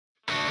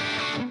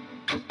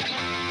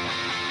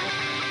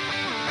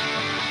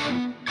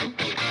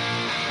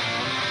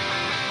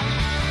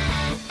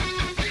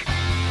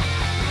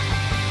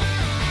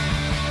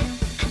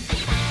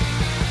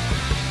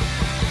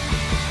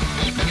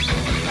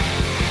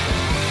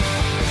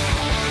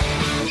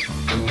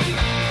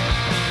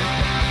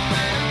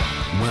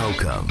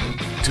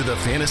Welcome to the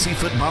Fantasy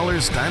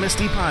Footballers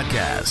Dynasty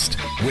Podcast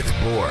with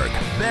Borg,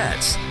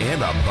 Betts,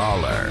 and a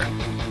Baller.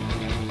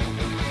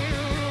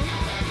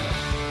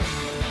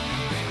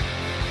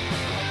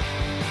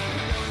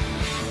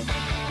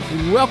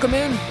 Welcome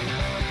in.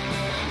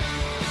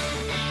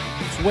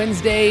 It's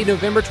Wednesday,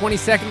 November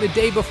 22nd, the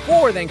day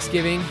before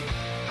Thanksgiving.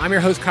 I'm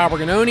your host, Kyle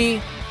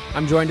Borganoni.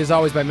 I'm joined as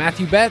always by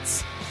Matthew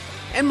Betts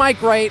and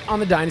Mike Wright on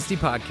the Dynasty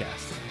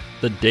Podcast.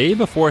 The day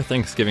before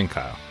Thanksgiving,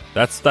 Kyle.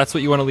 That's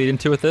what you want to lead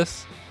into with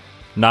this?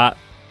 Not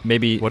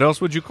maybe... What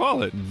else would you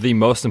call it? The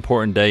most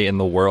important day in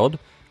the world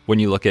when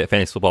you look at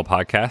Fantasy Football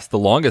Podcast. The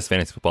longest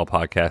Fantasy Football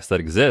podcast that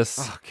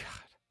exists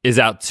is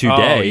out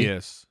today. Oh,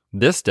 yes.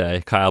 This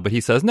day, Kyle. But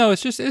he says, no,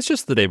 it's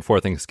just the day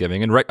before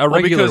Thanksgiving. And a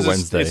regular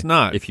Wednesday, it's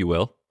not. If you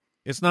will.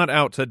 It's not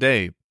out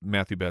today,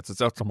 Matthew Betts.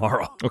 It's out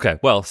tomorrow. Okay,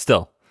 well,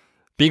 still.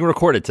 Being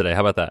recorded today.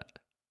 How about that?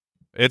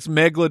 It's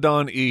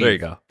Megalodon Eve. There you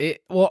go.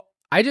 Well,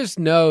 I just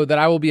know that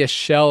I will be a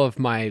shell of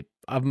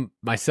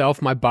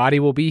myself. My body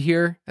will be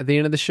here at the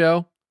end of the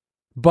show.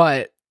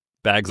 But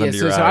bags under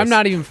your eyes. So I'm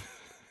not even.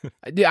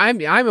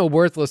 I'm a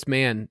worthless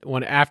man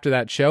after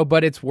that show,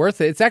 but it's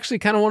worth it. It's actually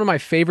kind of one of my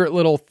favorite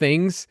little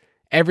things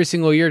every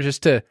single year,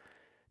 just to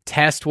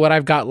test what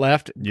I've got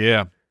left.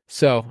 Yeah.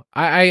 So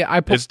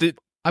I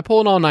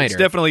pull an all-nighter. It's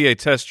definitely a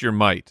test your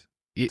might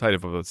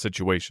type of a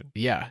situation.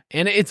 Yeah,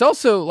 and it's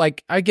also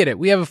like, I get it.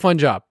 We have a fun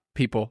job,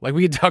 people. Like,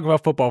 we can talk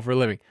about football for a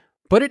living,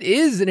 but it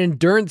is an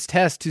endurance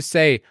test to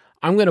say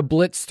I'm going to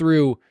blitz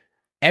through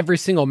every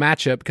single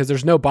matchup because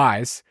there's no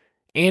buys,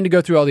 and to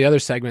go through all the other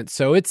segments.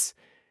 So it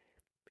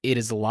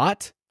is a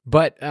lot,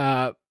 but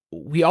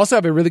we also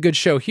have a really good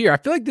show here. I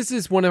feel like this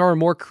is one of our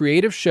more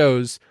creative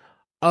shows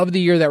of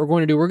the year that we're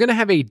going to do. We're going to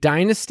have a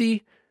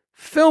Dynasty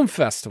Film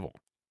Festival.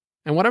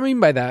 And what I mean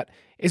by that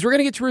is we're going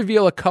to get to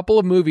reveal a couple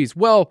of movies,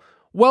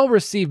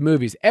 well-received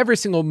movies. Every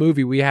single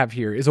movie we have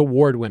here is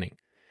award-winning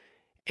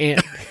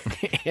and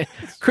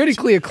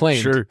critically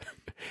acclaimed. Sure.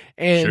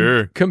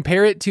 And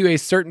compare it to a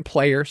certain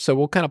player. So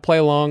we'll kind of play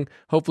along.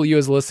 Hopefully you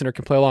as a listener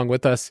can play along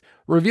with us.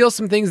 Reveal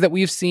some things that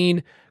we've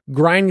seen,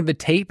 grinding the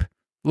tape.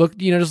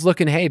 Just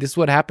looking, hey, this is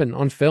what happened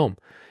on film.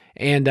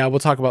 And we'll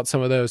talk about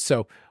some of those.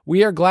 So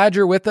we are glad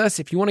you're with us.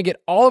 If you want to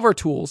get all of our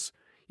tools,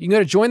 you can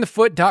go to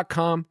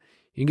jointhefoot.com.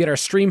 You can get our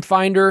Stream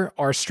Finder,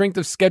 our Strength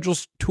of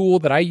Schedules tool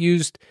that I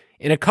used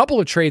in a couple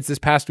of trades this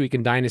past week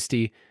in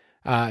Dynasty.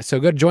 So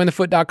go to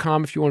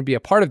jointhefoot.com if you want to be a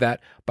part of that.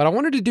 But I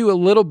wanted to do a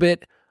little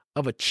bit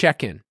of a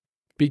check-in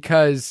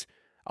because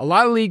a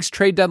lot of leagues'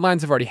 trade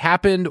deadlines have already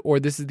happened, or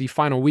this is the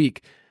final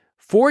week.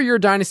 For your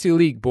Dynasty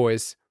League,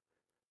 boys,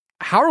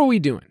 how are we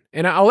doing?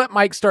 And I'll let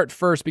Mike start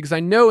first because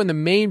I know in the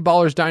main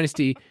Ballers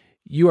Dynasty,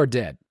 you are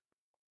dead.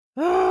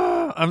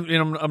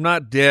 I'm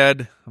not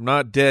dead. I'm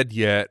not dead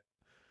yet,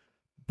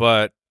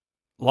 but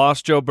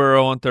lost Joe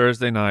Burrow on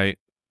Thursday night,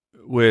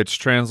 which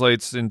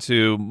translates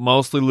into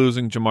mostly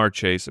losing Jamar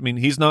Chase. I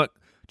mean,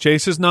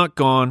 Chase is not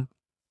gone.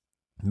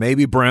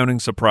 Maybe Browning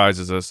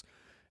surprises us,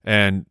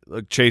 and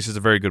Chase is a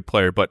very good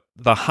player, but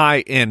the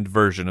high-end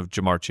version of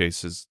Jamar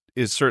Chase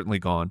is certainly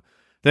gone.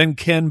 Then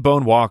Ken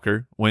Bone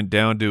Walker went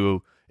down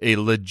to a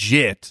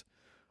legit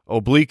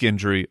oblique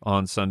injury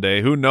on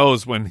Sunday. Who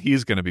knows when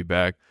he's going to be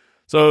back?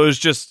 So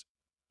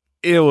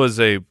it was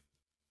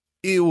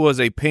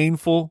a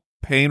painful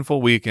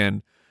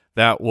weekend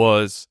that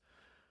was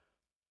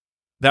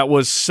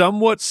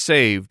somewhat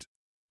saved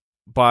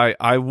by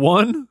I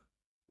won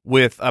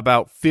with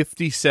about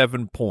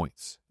 57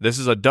 points. This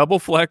is a double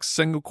flex,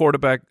 single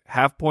quarterback,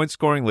 half-point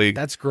scoring league.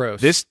 That's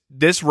gross.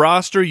 This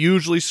roster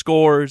usually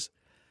scores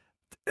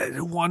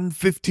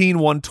 115,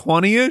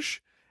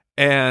 120-ish,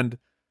 and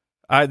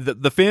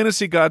the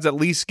fantasy gods at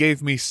least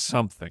gave me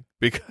something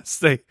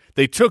because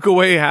they took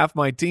away half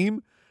my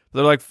team.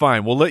 They're like,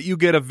 fine, we'll let you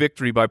get a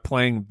victory by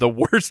playing the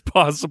worst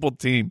possible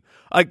team.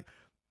 Like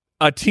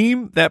a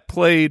team that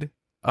played,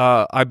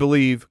 I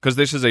believe, because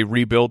this is a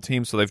rebuild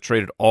team, so they've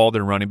traded all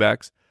their running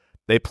backs.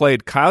 They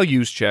played Kyle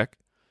Juszczyk.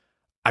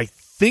 I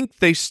think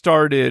they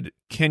started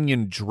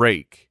Kenyon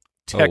Drake,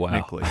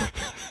 technically. Oh,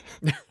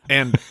 wow.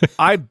 And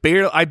I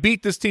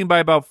beat this team by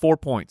about 4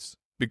 points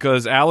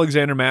because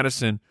Alexander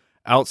Madison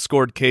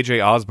outscored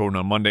KJ Osborne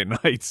on Monday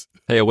nights.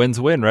 Hey, a win's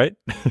a win, right?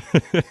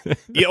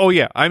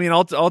 Yeah. I mean,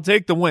 I'll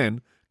take the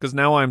win because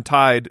now I'm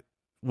tied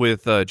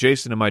with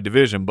Jason in my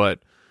division. But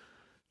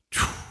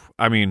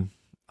I mean,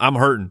 I'm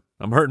hurting.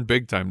 I'm hurting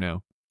big time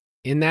now.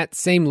 In that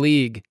same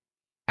league,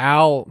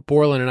 Al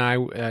Borland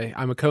and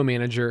I'm a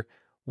co-manager.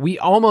 We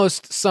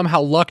almost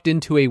somehow lucked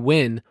into a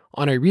win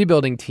on a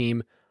rebuilding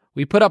team.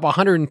 We put up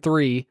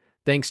 103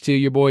 thanks to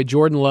your boy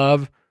Jordan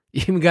Love.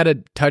 Even got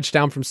a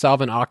touchdown from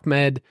Salvin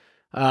Ahmed.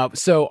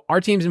 So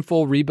our team's in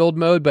full rebuild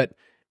mode, but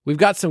we've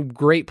got some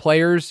great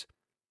players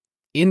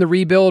in the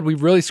rebuild.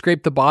 We've really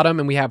scraped the bottom,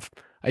 and we have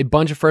a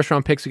bunch of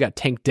first-round picks. We got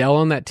Tank Dell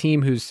on that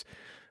team, who's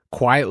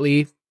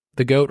quietly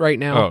the GOAT right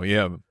now. Oh,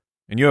 yeah.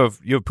 And you have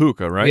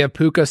Puka, right? We have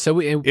Puka.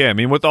 So I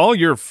mean, with all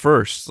your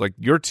firsts, like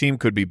your team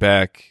could be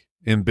back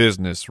in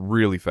business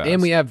really fast.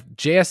 And we have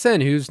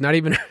JSN, who's not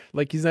even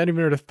he's not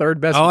even our third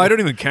best. Oh, I don't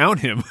even count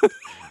him.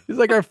 He's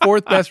like our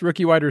fourth best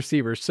rookie wide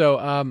receiver.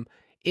 So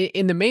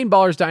in the main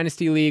Ballers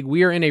Dynasty League,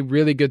 we are in a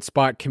really good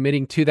spot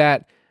committing to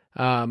that.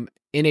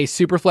 In a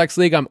Superflex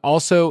League, I'm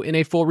also in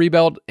a full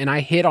rebuild, and I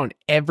hit on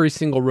every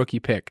single rookie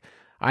pick.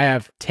 I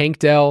have Tank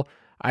Dell,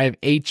 I have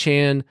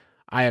A-Chan,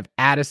 I have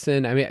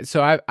Addison. I mean,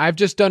 so I've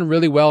just done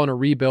really well in a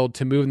rebuild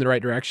to move in the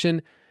right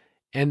direction.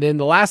 And then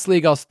the last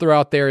league I'll throw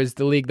out there is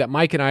the league that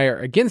Mike and I are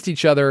against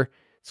each other.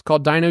 It's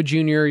called Dino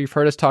Junior. You've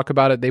heard us talk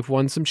about it. They've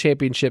won some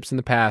championships in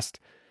the past.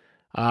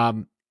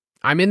 I'm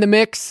in the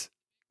mix,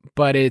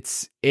 but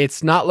it's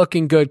not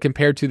looking good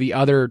compared to the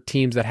other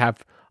teams that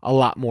have a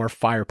lot more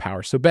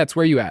firepower. So, Betts,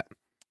 where are you at?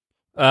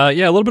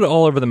 Yeah, a little bit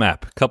all over the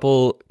map. A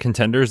couple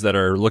contenders that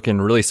are looking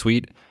really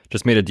sweet.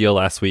 Just made a deal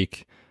last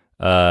week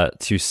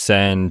to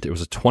send, it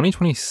was a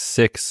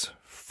 2026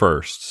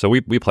 first. So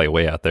we play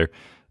way out there.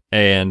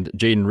 And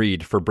Jaden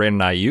Reed for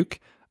Brandon Ayuk.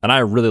 And I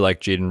really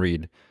like Jaden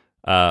Reed.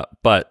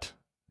 But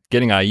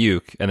getting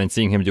Ayuk and then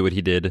seeing him do what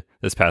he did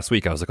this past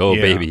week, I was like, oh,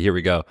 yeah, baby, here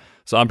we go.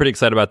 So I'm pretty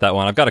excited about that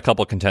one. I've got a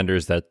couple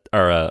contenders that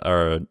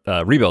are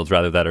rebuilds,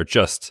 rather, that are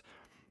just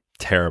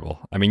terrible.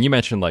 I mean, you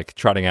mentioned like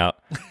trotting out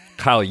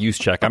Kyle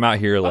Juszczyk. I'm out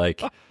here like,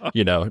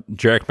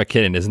 Jerick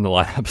McKinnon is in the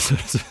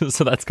lineup.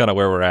 So that's kind of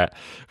where we're at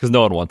because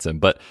no one wants him.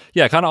 But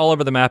yeah, kind of all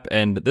over the map.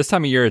 And this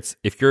time of year,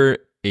 if you're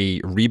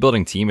a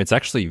rebuilding team, it's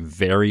actually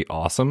very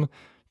awesome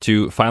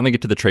to finally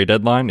get to the trade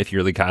deadline if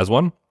your league has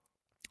one.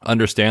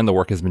 Understand the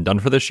work has been done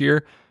for this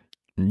year.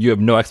 You have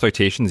no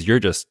expectations. You're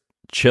just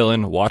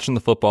chilling, watching the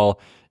football,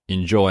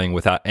 enjoying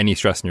without any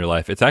stress in your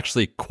life. It's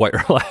actually quite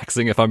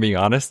relaxing, if I'm being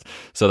honest.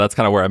 So that's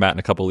kind of where I'm at in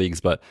a couple leagues,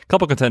 but a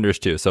couple contenders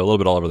too. So a little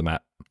bit all over the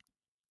map.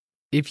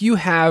 If you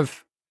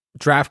have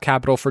draft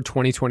capital for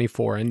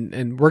 2024,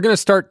 and we're going to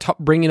start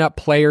bringing up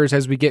players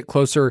as we get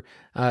closer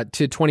to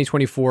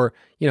 2024,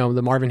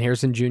 the Marvin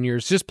Harrison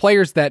Jr.'s, just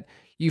players that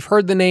you've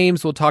heard the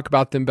names, we'll talk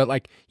about them, but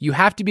like you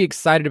have to be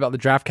excited about the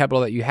draft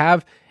capital that you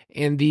have.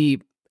 And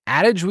the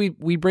adage,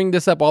 we bring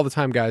this up all the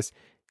time, guys,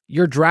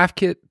 your draft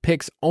kit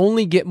picks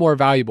only get more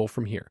valuable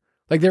from here.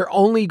 Like they're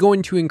only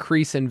going to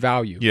increase in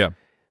value. Yeah.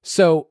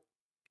 So,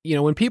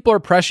 when people are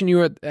pressuring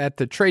you at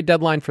the trade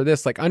deadline for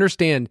this, like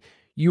understand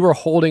you are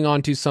holding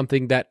on to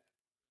something that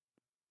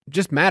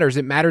just matters.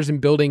 It matters in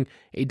building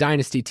a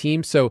dynasty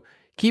team. So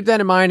keep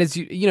that in mind as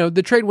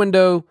the trade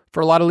window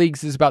for a lot of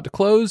leagues is about to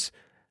close,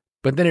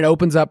 but then it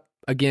opens up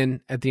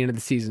again at the end of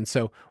the season.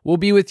 So we'll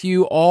be with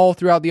you all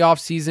throughout the off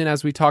season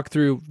as we talk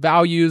through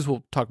values.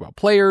 We'll talk about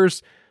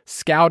players,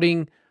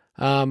 scouting.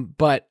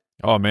 But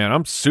oh man,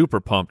 I'm super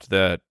pumped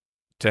that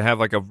to have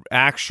like a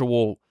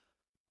actual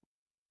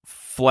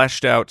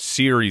fleshed out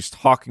series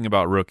talking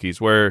about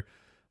rookies where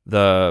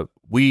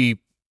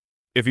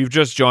if you've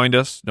just joined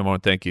us, number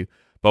one, thank you.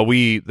 But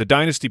the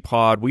Dynasty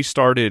Pod, we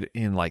started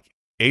in like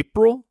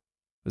April.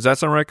 Does that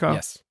sound right, Kyle?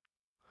 Yes.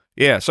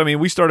 Yeah. So, I mean,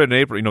 we started in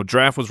April.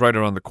 Draft was right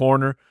around the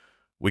corner.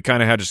 We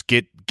kind of had to just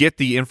get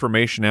the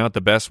information out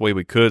the best way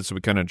we could. So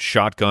we kind of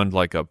shotgunned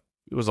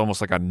it was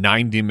almost like a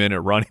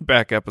 90-minute running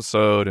back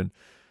episode. And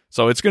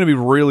so it's going to be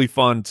really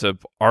fun to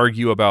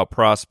argue about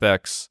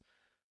prospects.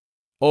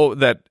 Oh,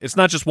 that it's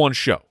not just one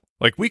show.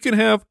 Like we can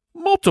have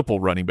multiple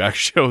running back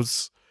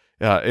shows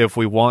if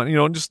we want,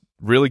 just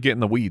really get in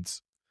the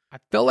weeds. I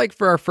feel like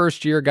for our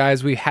first year,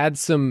 guys, we had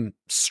some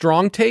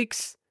strong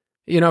takes.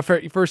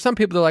 For some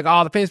people, they're like,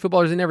 oh, the fantasy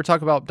footballers, they never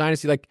talk about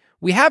Dynasty. Like,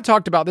 we have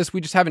talked about this,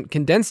 we just haven't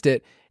condensed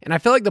it. And I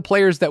feel like the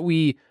players that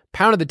we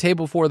pounded the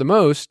table for the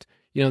most,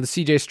 the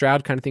CJ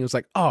Stroud kind of thing was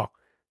like, oh,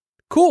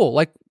 cool.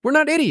 Like, we're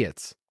not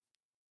idiots.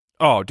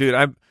 Oh, dude,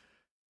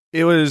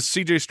 it was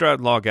CJ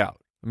Stroud log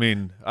out. I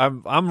mean,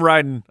 I'm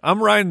riding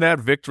that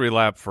victory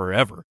lap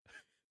forever.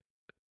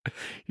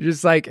 You're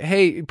just like,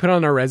 hey, put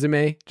on our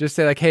resume. Just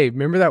say like, hey,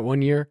 remember that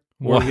one year?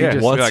 Once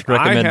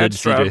recommended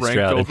CJ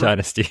Stroud in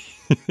Dynasty.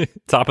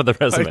 Top of the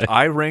resume.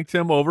 I ranked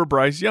him over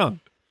Bryce Young.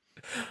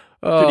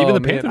 Oh, dude, even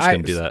the Panthers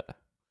can do that.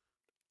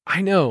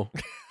 I know.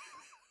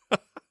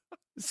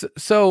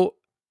 so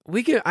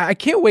I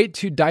can't wait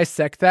to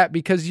dissect that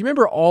because you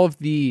remember all of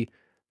the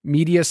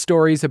media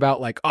stories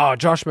about like, oh,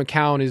 Josh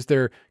McCown is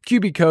their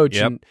QB coach.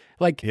 Yep. And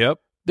like, yep.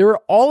 There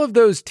were all of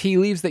those tea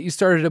leaves that you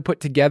started to put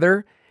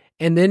together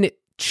and then it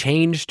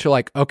changed to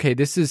like, okay,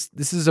 this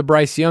is a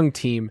Bryce Young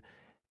team.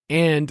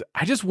 And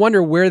I just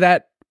wonder where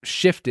that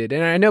shifted.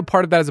 And I know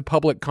part of that is a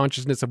public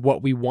consciousness of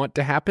what we want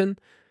to happen.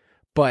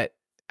 But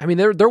I mean,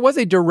 there was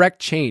a direct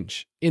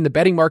change in the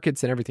betting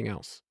markets and everything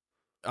else.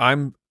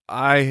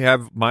 I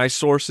have my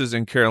sources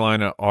in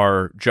Carolina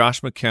are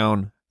Josh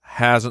McCown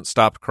hasn't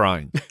stopped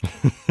crying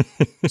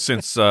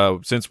since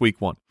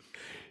week one.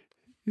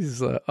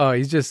 He's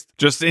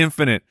just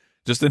infinite,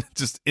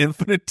 just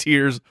infinite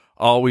tears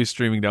always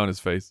streaming down his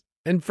face.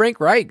 And Frank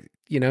Reich,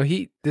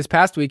 this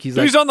past week he's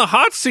on the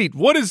hot seat.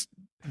 What?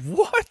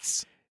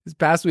 This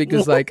past week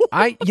is like,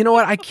 I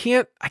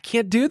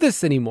can't do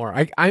this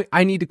anymore.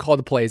 I need to call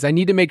the plays. I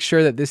need to make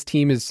sure that this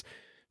team is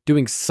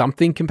doing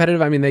something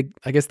competitive. I mean,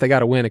 I guess they got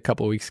to win a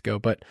couple of weeks ago,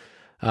 but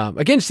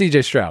against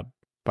CJ Stroud,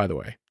 by the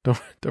way.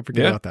 Don't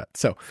forget about that.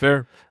 So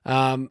fair.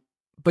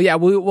 But yeah,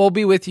 we'll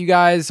be with you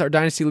guys, our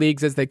Dynasty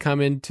leagues, as they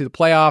come into the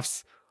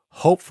playoffs.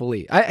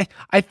 Hopefully,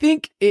 I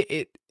think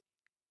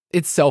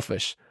it's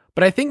selfish,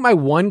 but I think my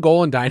one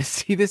goal in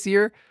Dynasty this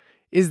year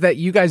is that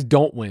you guys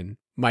don't win,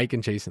 Mike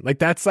and Jason. Like,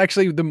 that's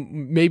actually the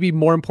maybe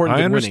more important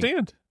than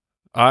winning.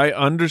 I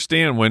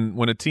understand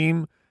when a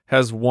team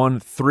has won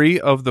 3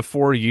 of the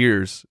 4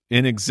 years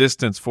in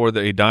existence for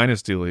a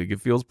Dynasty league, it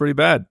feels pretty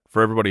bad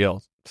for everybody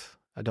else.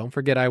 Don't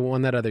forget I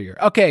won that other year.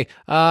 Okay,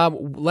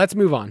 let's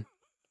move on.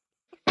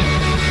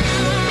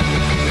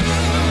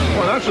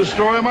 Well, that's the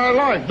story of my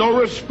life. No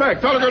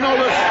respect. No respect.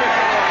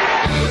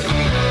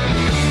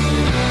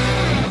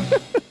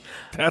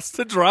 That's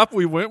the drop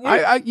we went with?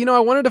 I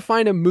wanted to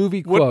find a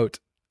movie quote,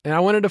 and I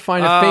wanted to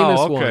find a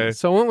famous one.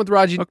 So I went with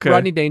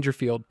Rodney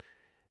Dangerfield.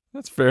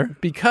 That's fair.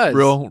 Because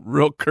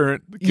real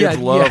current. The kids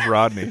love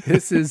Rodney.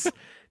 This is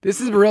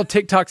a real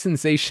TikTok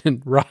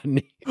sensation,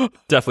 Rodney.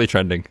 Definitely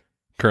trending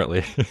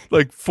currently.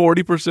 Like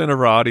 40% of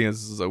our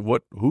audience is like,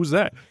 what? Who's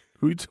that?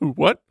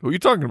 What? Who are you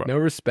talking about? No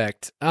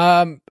respect.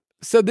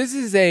 So this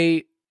is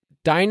a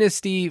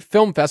Dynasty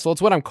film festival.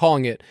 It's what I'm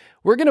calling it.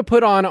 We're going to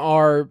put on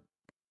our,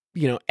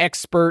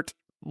 expert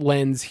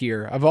lens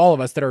here of all of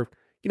us that are,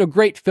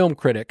 great film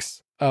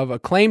critics of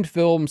acclaimed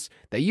films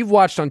that you've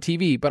watched on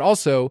TV, but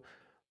also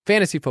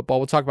fantasy football.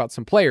 We'll talk about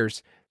some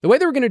players. The way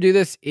that we're going to do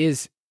this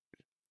is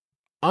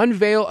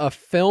unveil a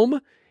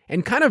film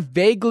and kind of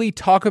vaguely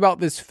talk about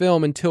this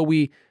film until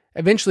we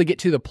eventually get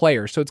to the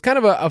player. So it's kind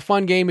of a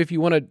fun game if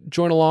you want to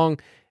join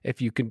along,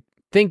 if you can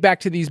think back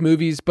to these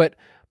movies. But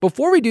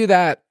before we do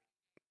that,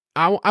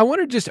 I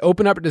want to just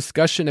open up a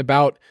discussion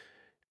about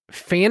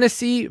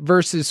fantasy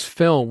versus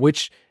film,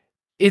 which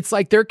it's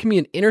like there can be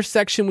an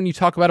intersection when you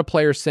talk about a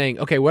player saying,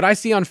 okay, what I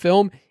see on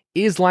film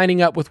is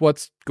lining up with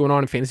what's going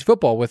on in fantasy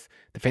football, with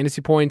the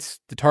fantasy points,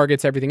 the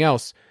targets, everything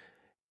else.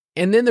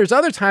 And then there's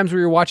other times where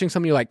you're watching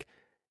something, you're like,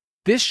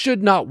 this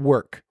should not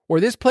work, or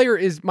this player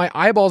my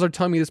eyeballs are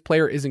telling me this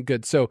player isn't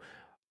good. So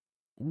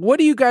what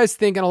do you guys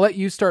think? And I'll let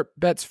you start,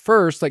 Betts,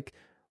 first. Like,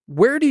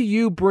 where do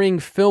you bring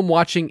film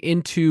watching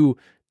into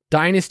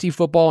Dynasty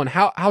football, and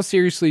how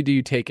seriously do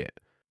you take it?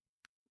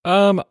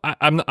 I'm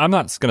not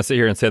going to sit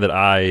here and say that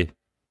I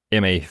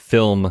am a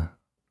film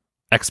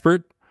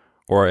expert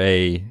or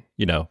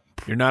you're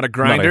not a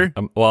grinder?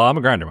 I'm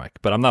a grinder, Mike,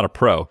 but I'm not a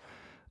pro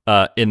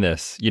in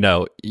this.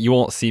 You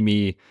won't see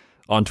me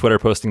on Twitter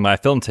posting my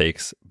film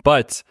takes,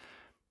 but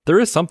there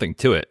is something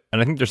to it.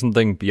 And I think there's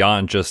something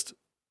beyond just,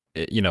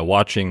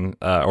 watching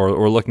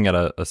or looking at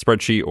a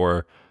spreadsheet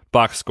or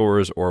box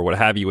scores or what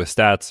have you with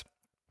stats.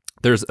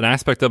 There's an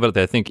aspect of it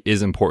that I think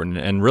is important.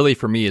 And really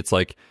for me, it's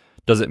like,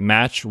 does it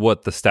match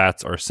what the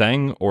stats are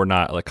saying or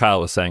not? Like Kyle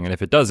was saying. And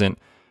if it doesn't,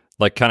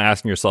 like kind of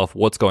asking yourself,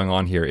 what's going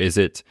on here? Is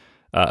it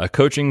a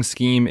coaching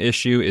scheme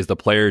issue? Is the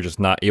player just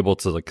not able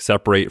to like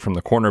separate from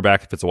the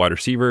cornerback if it's a wide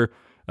receiver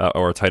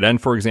or a tight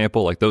end, for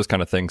example, like those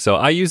kind of things. So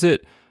I use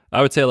it,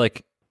 I would say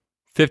like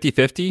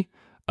 50-50,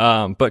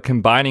 but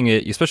combining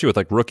it, especially with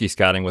like rookie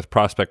scouting with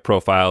prospect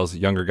profiles,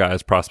 younger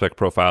guys, prospect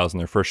profiles in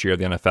their first year of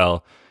the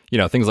NFL,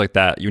 things like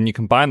that. When you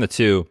combine the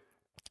two,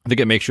 I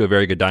think it makes you a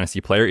very good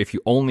Dynasty player. If you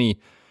only,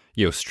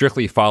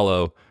 strictly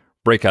follow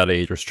breakout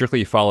age or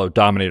strictly follow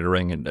dominator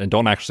ring and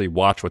don't actually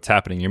watch what's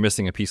happening, you're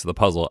missing a piece of the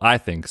puzzle, I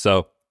think.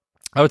 So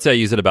I would say I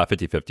use it about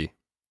 50-50.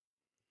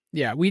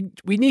 Yeah, we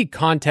need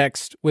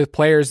context with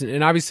players,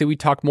 and obviously we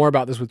talk more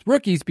about this with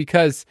rookies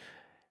because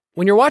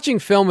when you're watching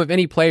film of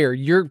any player,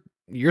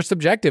 you're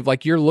subjective.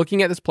 Like, you're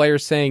looking at this player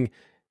saying,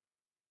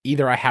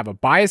 either I have a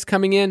bias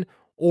coming in,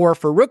 or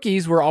for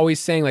rookies, we're always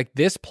saying like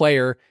this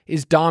player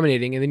is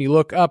dominating, and then you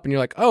look up and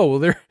you're like, oh,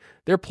 well,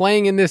 they're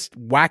playing in this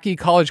wacky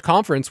college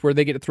conference where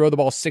they get to throw the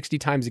ball 60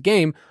 times a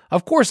game.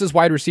 Of course, this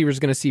wide receiver is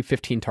going to see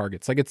 15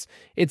 targets. Like,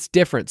 it's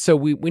different. So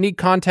we need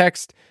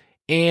context.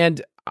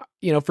 And,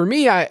 for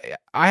me, I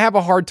have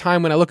a hard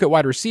time when I look at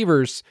wide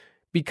receivers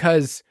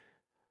because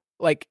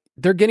like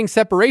they're getting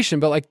separation,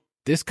 but like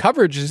this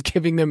coverage is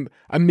giving them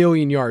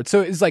 1,000,000 yards.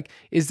 So it's like,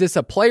 is this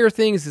a player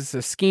thing? Is this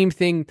a scheme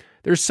thing?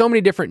 There's so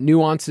many different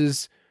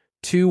nuances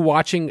to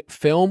watching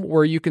film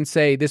where you can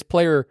say this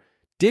player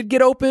did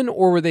get open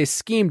or were they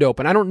schemed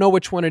open? I don't know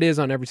which one it is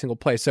on every single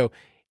play. So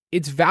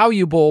it's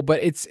valuable,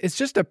 but it's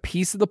just a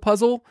piece of the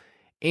puzzle,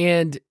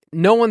 and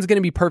no one's going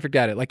to be perfect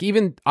at it. Like,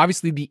 even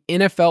obviously the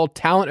NFL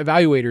talent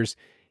evaluators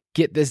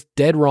get this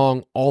dead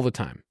wrong all the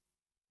time.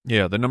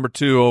 Yeah, the number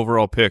 2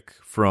 overall pick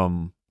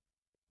from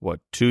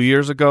 2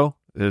 years ago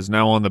is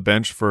now on the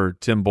bench for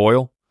Tim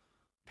Boyle,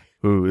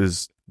 who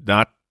is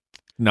not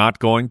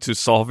going to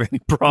solve any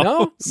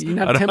problems. No, you're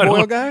not a Tim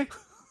Boyle guy?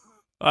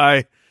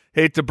 I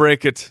hate to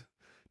break it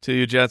to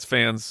you Jets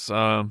fans.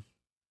 I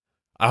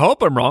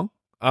hope I'm wrong.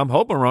 I'm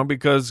hoping I'm wrong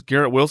because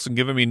Garrett Wilson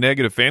giving me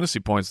negative fantasy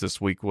points this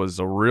week was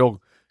a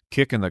real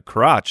kick in the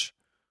crotch.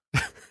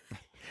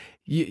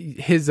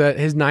 His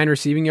 9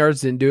 receiving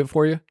yards didn't do it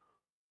for you?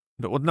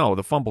 No,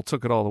 the fumble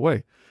took it all the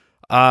way.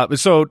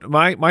 So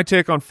my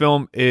take on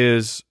film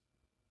is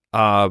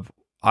I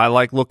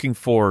like looking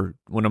for,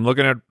 when I'm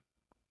looking at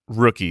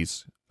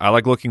rookies, I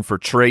like looking for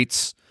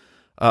traits,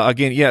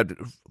 again, yeah,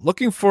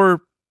 looking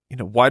for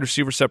wide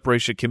receiver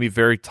separation can be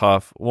very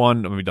tough.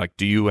 One, I mean, like,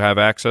 do you have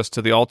access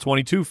to the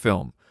all-22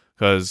 film?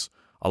 Because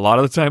a lot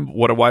of the time,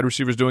 what a wide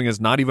receiver is doing is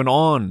not even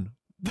on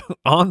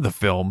the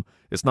film.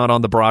 It's not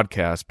on the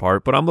broadcast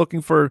part. But I'm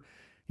looking for,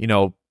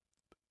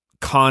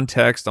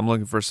 context. I'm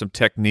looking for some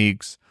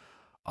techniques.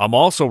 I'm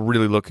also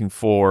really looking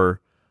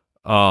for,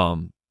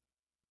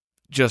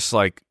 just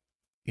like,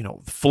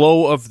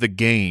 flow of the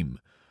game.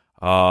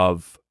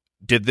 Of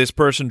did this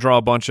person draw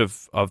a bunch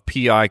of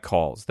PI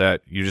calls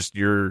that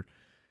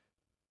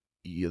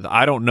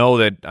I don't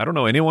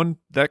know anyone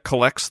that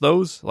collects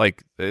those.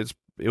 Like it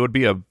would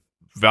be a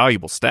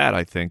valuable stat,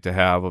 I think, to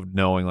have, of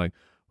knowing like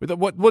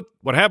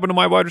what happened to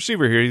my wide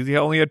receiver here. He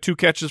only had 2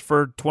 catches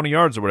for 20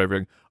 yards or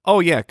whatever. Oh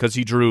yeah, because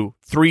he drew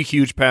 3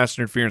 huge pass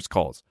interference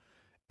calls,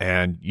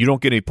 and you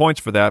don't get any points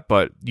for that,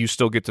 but you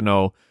still get to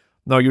know,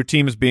 no, your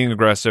team is being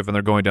aggressive and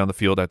they're going down the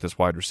field at this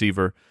wide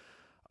receiver.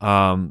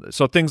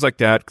 So things like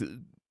that,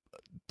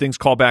 things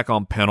call back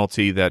on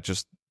penalty that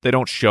just they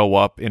don't show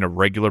up in a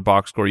regular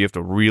box score. You have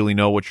to really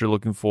know what you're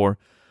looking for.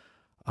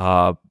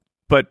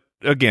 But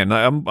again,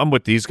 I'm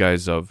with these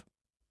guys of,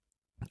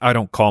 I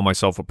don't call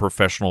myself a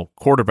professional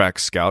quarterback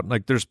scout.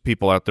 Like there's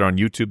people out there on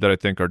YouTube that I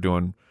think are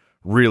doing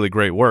really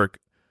great work.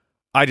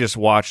 I just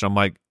watch and I'm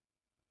like,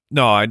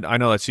 no, I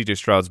know that CJ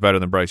Stroud's better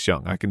than Bryce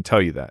Young. I can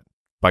tell you that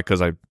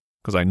because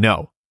I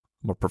know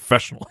I'm a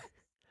professional.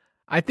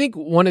 I think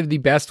one of the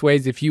best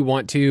ways, if you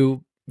want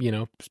to,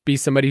 be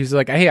somebody who's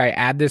like, hey, I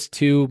add this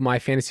to my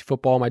fantasy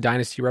football, my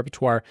dynasty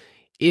repertoire,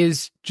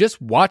 is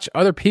just watch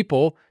other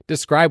people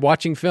describe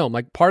watching film.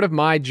 Like part of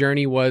my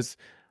journey was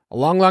a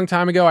long, long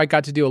time ago. I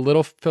got to do a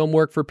little film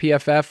work for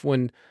PFF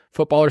when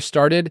footballers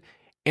started.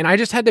 And I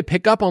just had to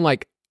pick up on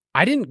like,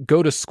 I didn't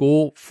go to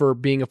school for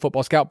being a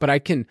football scout, but I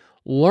can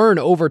learn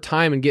over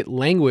time and get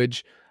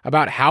language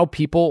about how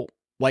people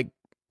like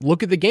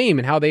look at the game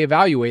and how they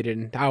evaluate it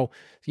and how,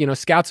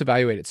 scouts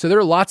evaluate it. So there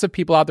are lots of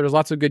people out there. There's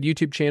lots of good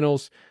YouTube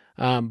channels.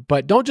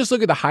 But don't just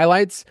look at the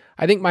highlights.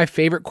 I think my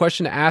favorite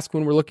question to ask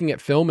when we're looking at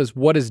film is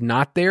what is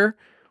not there.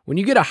 When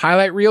you get a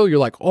highlight reel, you're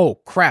like, oh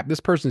crap, this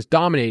person's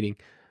dominating,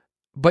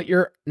 but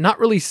you're not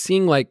really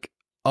seeing like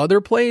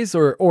other plays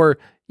or,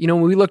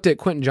 when we looked at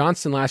Quentin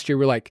Johnston last year,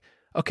 we're like,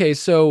 okay,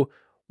 so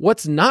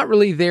what's not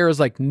really there is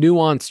like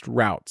nuanced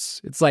routes.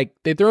 It's like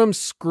they throw him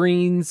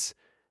screens,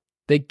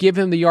 they give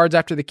him the yards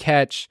after the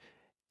catch,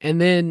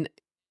 and then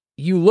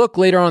you look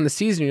later on in the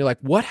season, and you're like,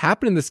 what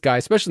happened to this guy,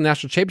 especially the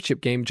national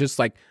championship game, just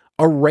like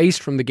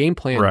erased from the game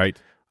plan,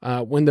 right?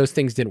 When those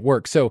things didn't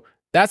work. So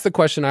that's the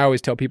question I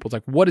always tell people. It's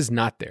like, what is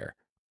not there?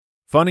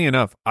 Funny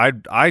enough,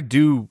 I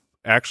do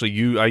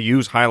actually I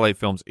use highlight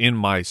films in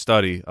my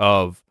study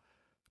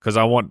because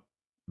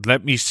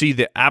let me see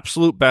the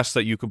absolute best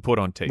that you can put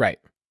on tape. Right.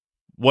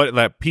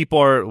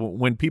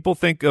 When people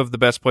think of the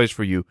best plays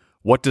for you,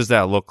 what does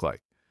that look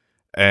like?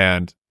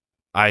 And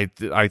I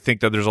think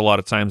that there's a lot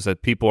of times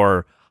that people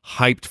are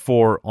hyped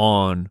for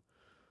on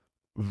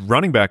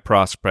running back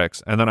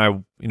prospects, and then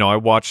I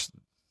watch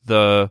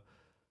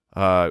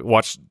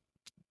watch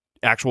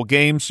actual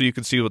games so you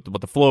can see what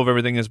the flow of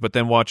everything is, but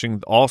then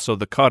watching also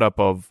the cut up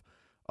of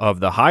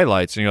the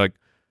highlights, and you're like,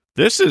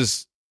 this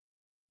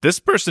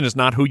person is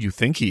not who you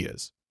think he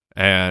is.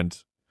 And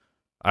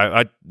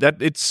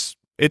it's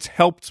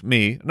helped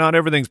me. Not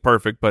everything's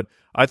perfect, but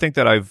I think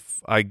that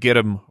I get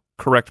them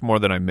correct more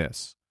than I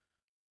miss.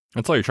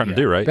 That's all you're trying to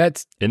do, right?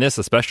 That's in this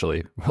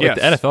especially. Like Yes.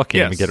 the NFL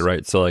can't even get it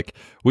right. So like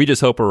we just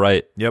hope we're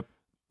right. Yep.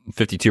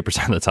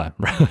 52% of the time.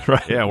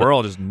 Right. Yeah, we're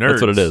all just nerds.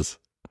 That's what it is.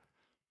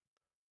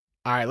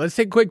 all right. Let's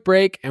take a quick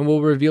break and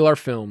we'll reveal our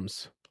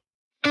films.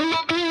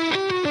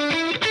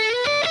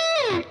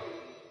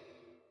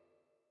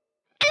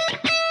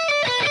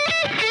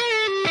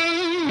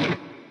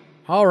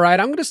 All right,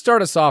 I'm going to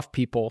start us off,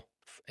 people,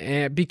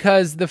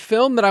 because the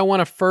film that I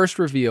want to first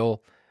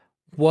reveal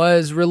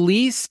was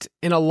released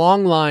in a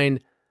long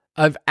line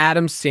of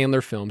Adam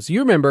Sandler films. You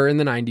remember in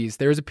the 90s,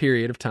 there was a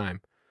period of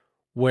time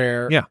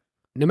where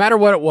no matter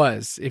what it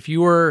was, if you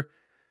were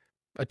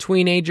a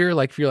teenager,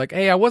 like if you're like,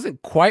 hey, I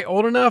wasn't quite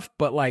old enough,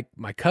 but like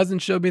my cousin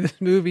showed me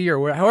this movie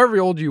or however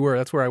old you were,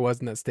 that's where I was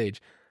in that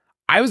stage.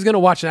 I was going to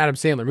watch an Adam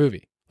Sandler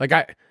movie.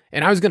 I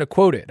was going to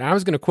quote it. And I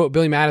was going to quote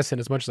Billy Madison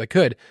as much as I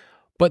could.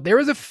 But there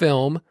was a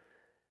film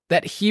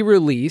that he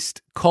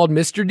released called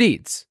Mr.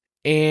 Deeds,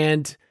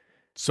 and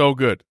So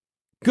good.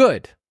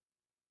 good.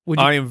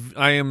 I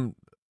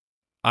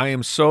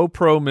am so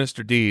pro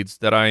Mr. Deeds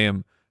that I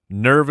am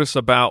nervous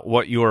about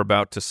what you are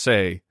about to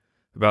say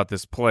about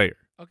this player,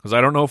 because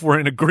I don't know if we're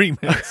in agreement.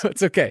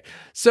 It's okay.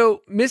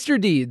 So Mr.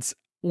 Deeds,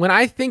 when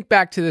I think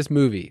back to this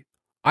movie,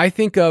 I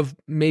think of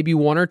maybe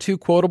one or two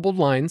quotable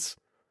lines,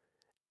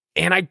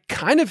 and I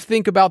kind of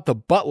think about the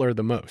butler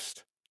the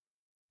most.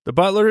 The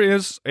butler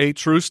is a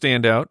true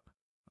standout.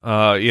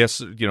 Yes,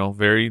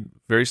 very,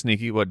 very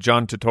sneaky. What,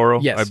 John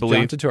Turturro, Yes, I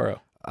believe. John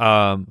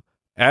Turturro.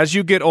 As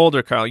you get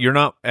older, Kyle, you're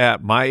not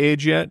at my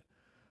age yet.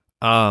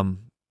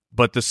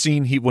 But the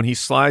scene when he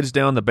slides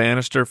down the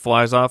banister,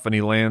 flies off, and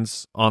he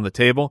lands on the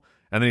table,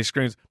 and then he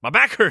screams, "My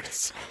back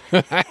hurts!"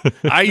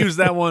 I use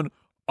that one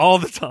all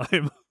the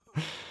time.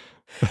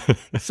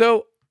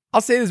 So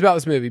I'll say this about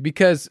this movie,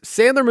 because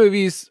Sandler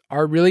movies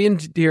are really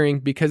endearing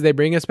because they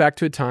bring us back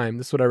to a time,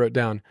 this is what I wrote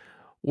down,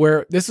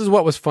 where this is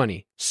what was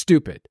funny.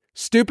 Stupid.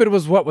 Stupid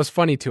was what was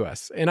funny to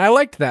us. And I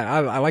liked that.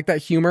 I like that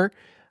humor.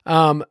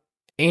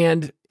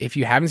 And if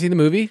you haven't seen the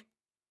movie,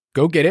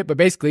 go get it. But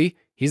basically,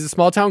 he's a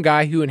small town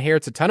guy who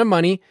inherits a ton of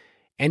money,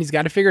 and he's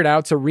got to figure it out.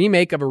 It's a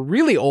remake of a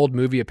really old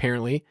movie,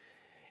 apparently.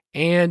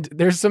 And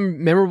there's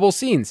some memorable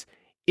scenes.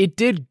 It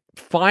did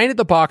fine at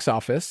the box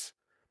office.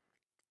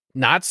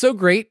 Not so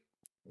great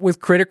with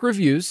critic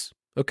reviews.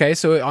 Okay,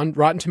 so on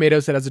Rotten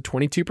Tomatoes, it has a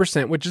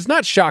 22%, which is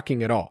not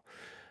shocking at all.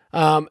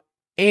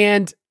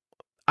 And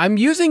I'm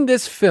using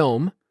this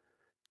film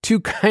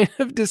to kind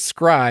of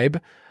describe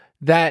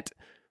that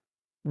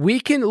we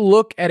can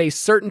look at a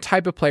certain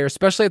type of player,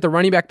 especially at the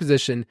running back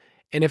position,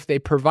 and if they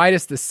provide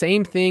us the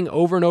same thing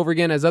over and over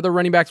again as other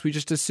running backs, we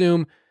just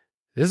assume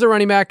this is a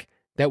running back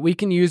that we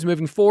can use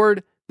moving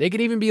forward. They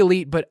could even be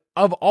elite. But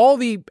of all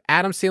the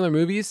Adam Sandler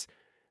movies,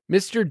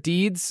 Mr.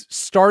 Deeds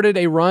started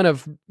a run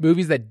of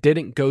movies that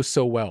didn't go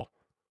so well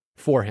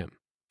for him.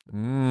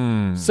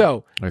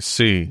 So I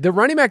see. The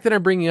running back that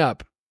I'm bringing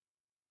up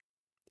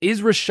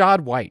is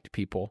Rachaad White,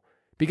 people.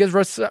 Because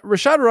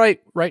Rachaad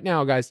White right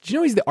now, guys, do you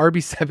know he's the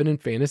RB7 in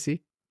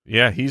fantasy?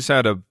 Yeah, he's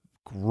had a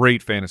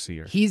great fantasy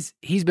year. He's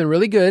been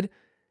really good,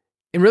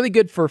 and really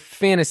good for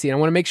fantasy. And I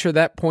want to make sure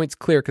that point's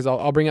clear, because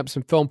I'll bring up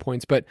some film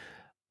points. But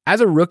as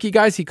a rookie,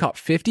 guys, he caught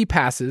 50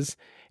 passes,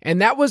 and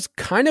that was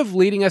kind of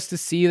leading us to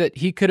see that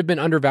he could have been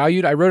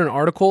undervalued. I wrote an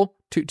article,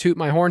 toot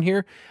my horn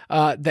here,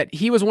 that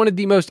he was one of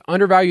the most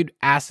undervalued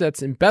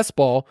assets in best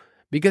ball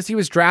because he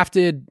was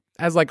drafted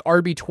as like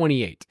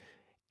RB28.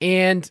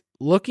 And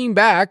looking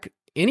back,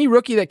 any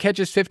rookie that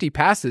catches 50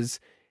 passes,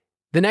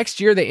 the next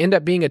year they end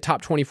up being a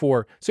top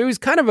 24. So he was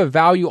kind of a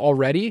value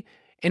already.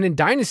 And in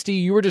Dynasty,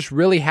 you were just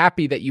really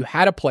happy that you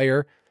had a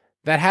player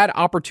that had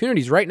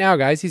opportunities. Right now,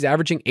 guys, he's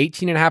averaging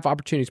 18 and a half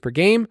opportunities per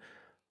game,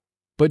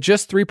 but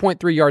just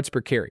 3.3 yards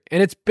per carry.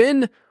 And it's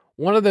been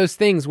one of those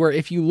things where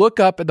if you look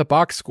up at the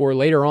box score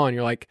later on,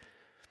 you're like,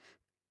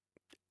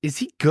 is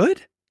he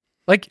good?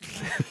 Like,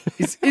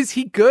 is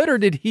he good, or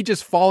did he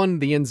just fall into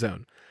the end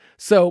zone?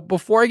 So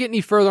before I get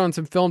any further on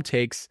some film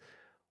takes,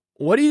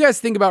 what do you guys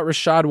think about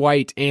Rachaad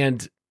White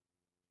and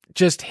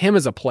just him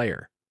as a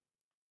player?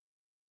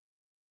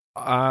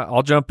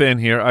 I'll jump in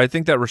here. I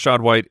think that Rachaad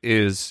White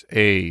is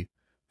a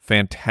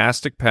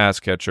fantastic pass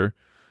catcher.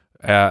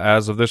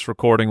 As of this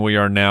recording, we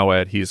are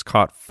now he's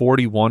caught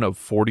 41 of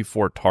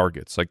 44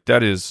 targets. Like,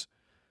 that is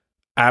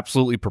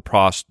absolutely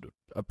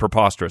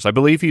preposterous. I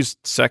believe he's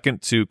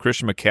second to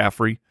Christian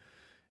McCaffrey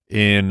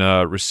in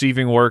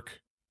receiving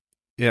work.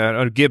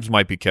 Yeah, Gibbs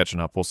might be catching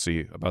up. We'll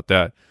see about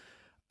that.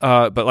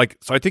 So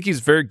I think he's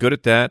very good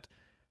at that,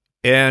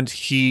 and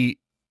he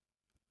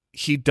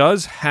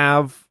does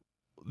have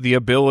the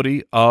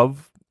ability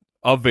of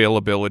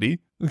availability.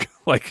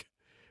 Like,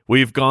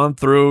 we've gone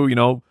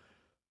through,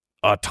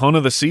 a ton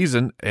of the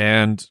season,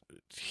 and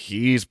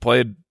he's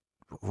played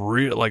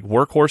like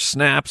workhorse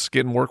snaps,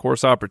 getting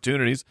workhorse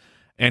opportunities,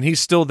 and he's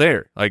still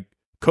there. Like,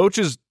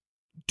 coaches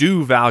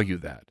do value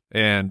that,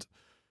 and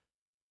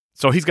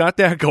so he's got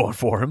that going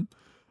for him.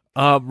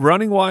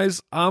 Running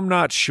wise, I'm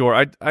not sure.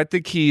 I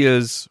think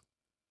he's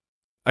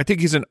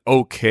an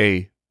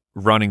okay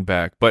running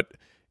back, but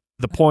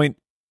the point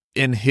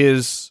in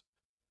his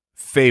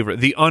favor,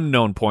 the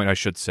unknown point I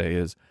should say,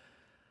 is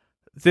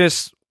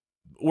this: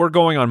 we're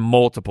going on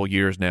multiple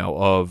years now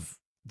of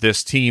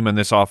this team and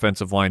this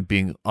offensive line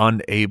being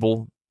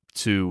unable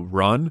to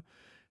run.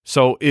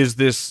 So is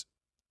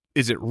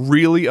it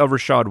really a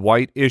Rachaad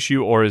White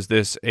issue, or is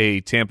this a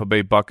Tampa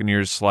Bay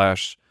Buccaneers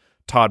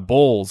 / Todd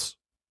Bowles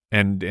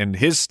and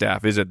his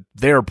staff? Is it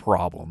their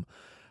problem?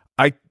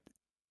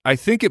 I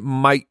think it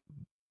might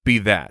be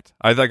that.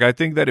 I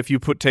think that if you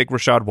take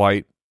Rachaad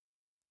White,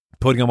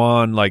 putting him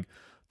on like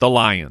the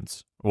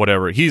Lions or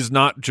whatever, he's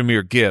not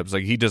Jahmyr Gibbs.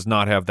 Like, he does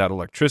not have that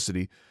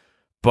electricity.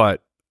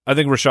 But I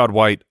think Rachaad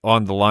White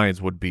on the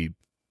Lions would be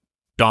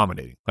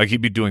dominating. Like,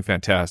 he'd be doing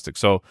fantastic.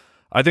 So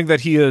I think that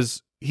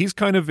he's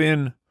kind of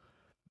in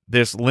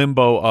this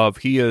limbo of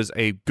he is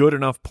a good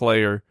enough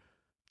player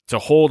to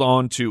hold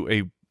on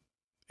to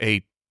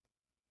a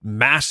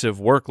massive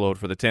workload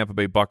for the Tampa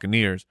Bay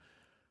Buccaneers.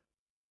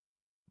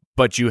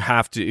 But you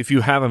have to, if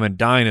you have him in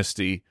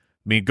Dynasty,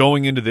 I mean,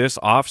 going into this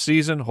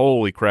offseason,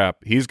 holy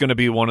crap, he's going to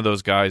be one of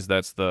those guys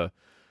that's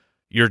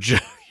you're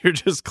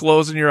just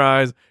closing your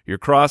eyes, you're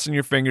crossing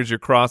your fingers, you're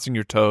crossing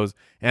your toes,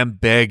 and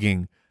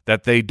begging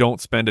that they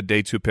don't spend a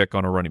day 2 pick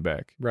on a running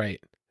back.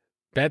 Right.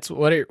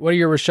 What are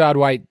your Rachaad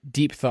White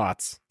deep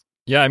thoughts?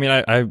 Yeah, I mean,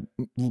 I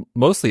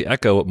mostly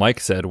echo what Mike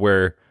said,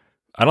 where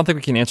I don't think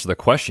we can answer the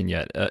question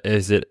yet.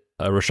 Is it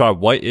a Rachaad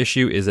White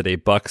issue? Is it a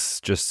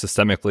Bucs just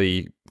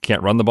systemically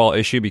can't run the ball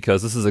issue?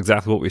 Because this is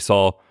exactly what we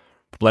saw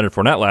from Leonard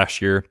Fournette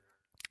last year.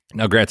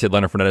 Now, granted,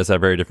 Leonard Fournette is at a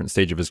very different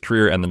stage of his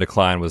career, and the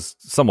decline was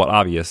somewhat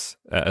obvious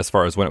as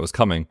far as when it was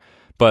coming.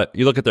 But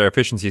you look at their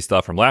efficiency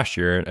stuff from last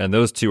year, and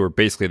those two are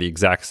basically the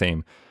exact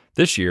same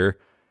this year.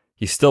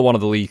 He's still one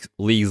of the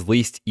league's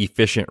least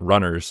efficient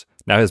runners.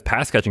 Now, his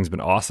pass catching's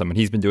been awesome, and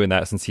he's been doing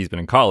that since he's been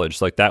in college.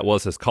 So, like, that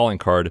was his calling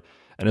card.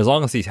 And as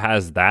long as he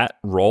has that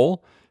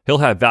role, he'll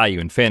have value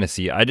in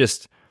fantasy.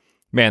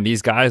 Man,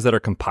 these guys that are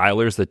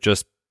compilers that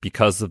just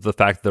because of the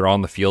fact that they're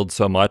on the field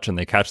so much and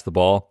they catch the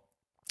ball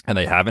and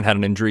they haven't had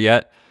an injury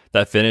yet,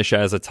 that finish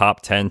as a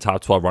top 10,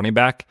 top 12 running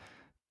back,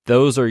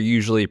 those are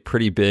usually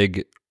pretty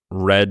big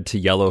red to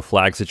yellow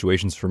flag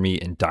situations for me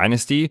in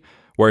Dynasty,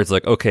 where it's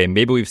like, okay,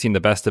 maybe we've seen the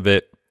best of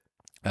it.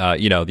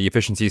 The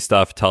efficiency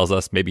stuff tells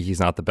us maybe he's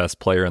not the best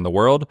player in the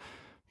world.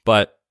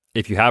 But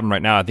if you have him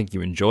right now, I think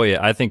you enjoy it.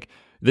 I think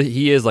that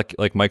he is,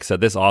 like Mike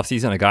said, this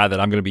offseason, a guy that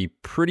I'm going to be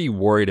pretty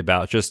worried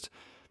about. Just,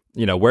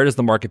 where does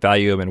the market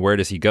value him and where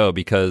does he go?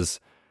 Because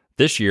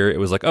this year it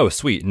was like, oh,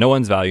 sweet, no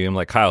one's valuing him.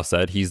 Like Kyle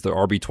said, he's the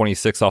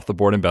RB26 off the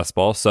board in best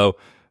ball. So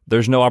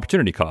there's no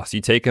opportunity cost.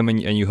 You take him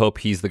and you hope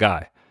he's the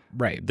guy.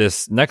 Right.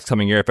 This next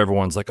coming year, if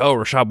everyone's like, oh,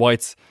 Rachaad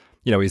White's,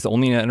 he's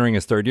only entering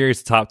his third year,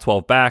 he's a top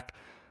 12 back,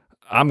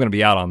 I'm going to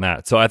be out on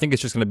that. So I think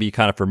it's just going to be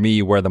kind of, for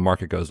me, where the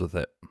market goes with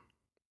it.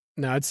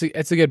 No, it's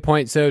a good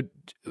point. So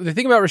the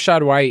thing about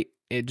Rachaad White,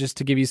 just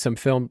to give you some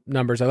film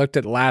numbers, I looked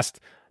at the last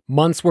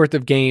month's worth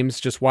of games,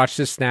 just watched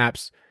his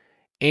snaps.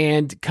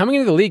 And coming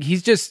into the league,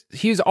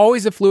 he's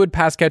always a fluid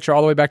pass catcher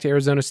all the way back to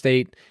Arizona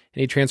State,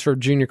 and he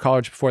transferred junior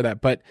college before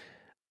that. But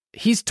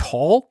he's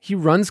tall. He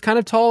runs kind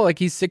of tall, like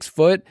he's 6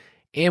 foot.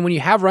 And when you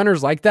have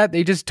runners like that,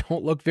 they just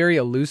don't look very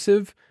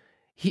elusive.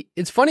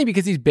 It's funny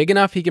because he's big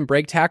enough, he can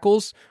break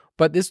tackles,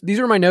 but these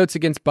are my notes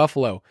against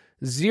Buffalo.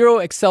 0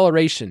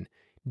 acceleration.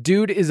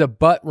 Dude is a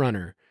butt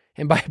runner.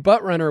 And by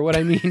butt runner, what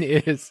I mean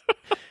is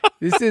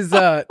this is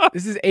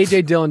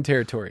AJ Dillon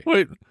territory.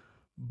 Wait,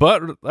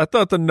 I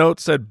thought the note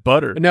said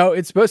butter. No,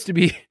 it's supposed to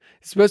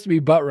be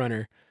butt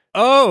runner.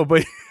 Oh,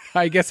 but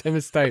I guess I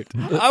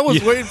mistyped. I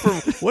was waiting for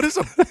what is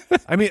a.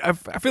 I mean, I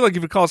feel like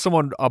if you call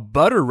someone a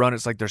butter runner,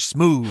 it's like they're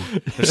smooth,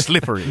 they're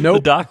slippery. No,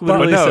 the doc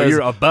literally no, says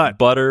you're a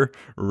butter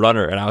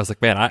runner, and I was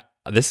like, man, I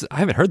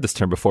haven't heard this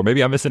term before.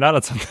 Maybe I'm missing out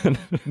on something.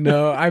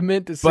 No, I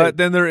meant to say. But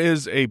then there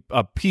is a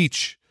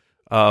peach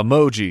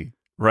emoji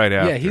right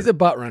after. Yeah, he's a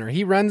butt runner.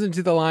 He runs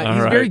into the line.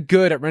 He's very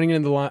good at running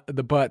into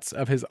the butts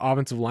of his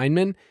offensive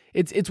linemen.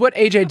 It's what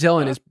AJ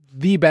Dillon is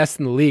the best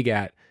in the league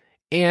at,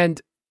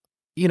 and.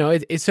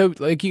 It's so,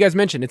 like you guys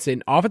mentioned, it's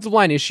an offensive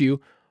line issue,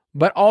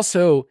 but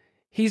also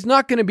he's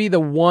not going to be the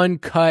one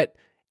cut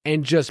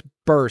and just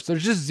burst.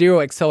 There's just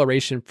 0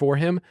 acceleration for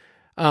him.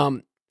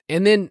 And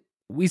then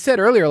we said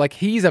earlier, like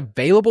he's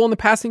available in the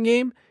passing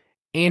game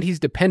and he's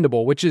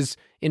dependable, which is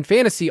in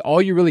fantasy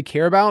all you really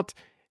care about.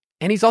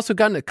 And he's also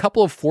gotten a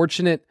couple of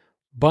fortunate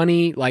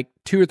bunny, like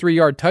 2 or 3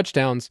 yard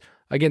touchdowns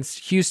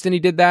against Houston. He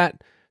did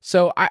that.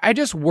 So I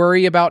just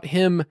worry about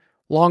him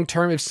long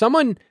term. If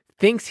someone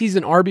thinks he's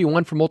an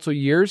RB1 for multiple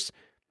years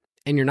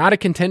and you're not a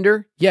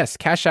contender, yes,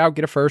 cash out,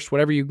 get a first,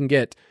 whatever you can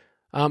get.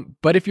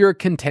 But if you're a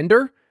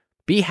contender,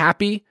 be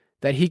happy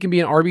that he can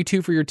be an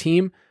RB2 for your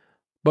team.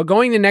 But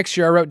going to next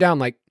year, I wrote down,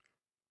 like,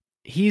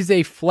 he's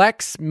a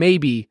flex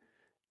maybe.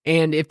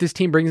 And if this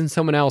team brings in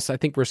someone else, I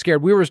think we're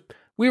scared. We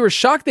were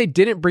shocked they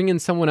didn't bring in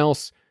someone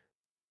else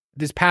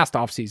this past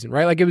offseason,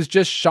 right? Like it was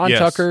just Sean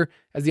Tucker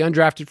as the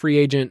undrafted free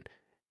agent.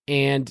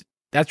 And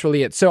that's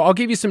really it. So I'll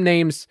give you some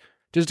names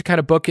just to kind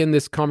of book in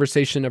this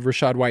conversation of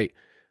Rachaad White.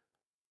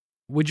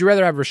 Would you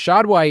rather have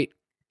Rachaad White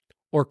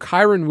or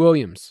Kyren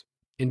Williams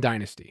in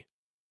Dynasty?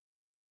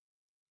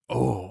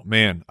 Oh,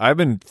 man. I've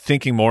been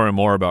thinking more and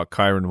more about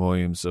Kyren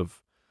Williams,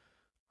 of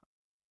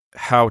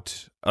how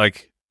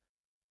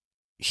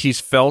he's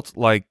felt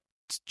like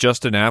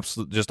just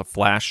a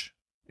flash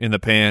in the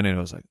pan, and it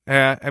was like,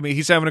 I mean,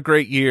 he's having a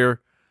great year,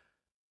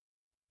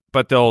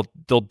 but they'll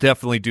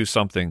definitely do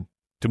something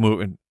to move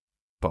in.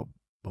 But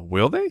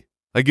will they?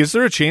 Like, is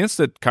there a chance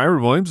that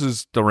Kyren Williams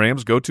is the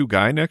Rams' go-to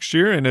guy next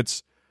year? And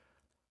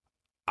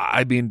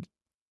I mean,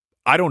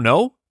 I don't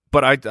know,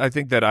 but I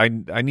think that I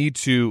need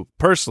to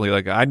personally,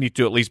 like, I need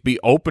to at least be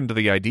open to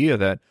the idea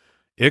that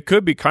it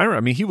could be Kyren.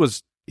 I mean, he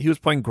was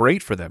playing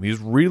great for them. He was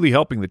really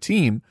helping the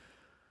team,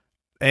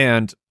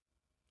 and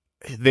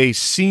they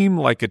seem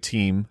like a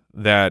team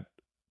that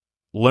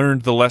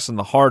learned the lesson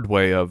the hard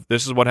way of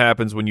this is what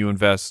happens when you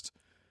invest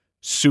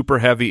super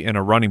heavy in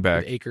a running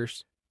back. With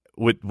Akers.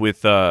 With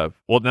not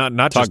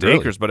just Gurley.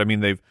 Akers, but I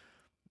mean it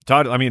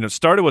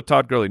started with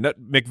Todd Gurley.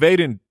 McVay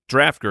didn't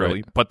draft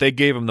Gurley, but they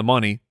gave him the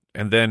money,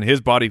 and then his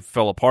body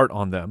fell apart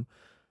on them.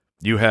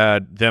 You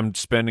had them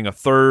spending a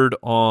third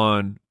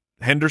on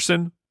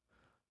Henderson,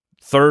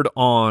 third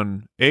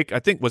on I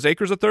think was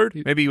Akers a third?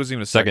 Maybe he was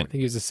even a second. I think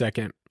he was a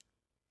second.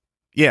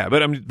 Yeah,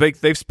 but I mean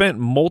they've spent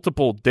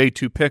multiple day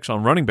 2 picks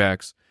on running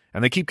backs,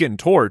 and they keep getting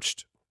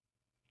torched.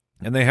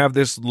 And they have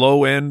this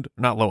later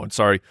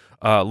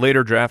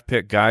draft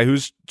pick guy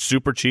who's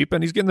super cheap,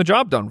 and he's getting the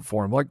job done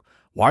for him. Like,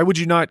 why would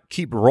you not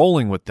keep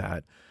rolling with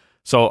that?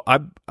 So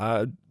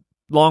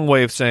long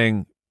way of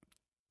saying,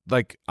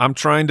 like, I'm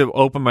trying to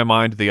open my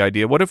mind to the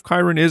idea. What if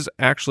Kyren is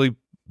actually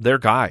their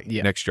guy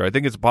next year? I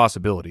think it's a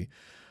possibility.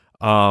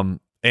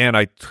 And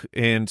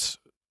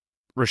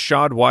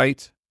Rachaad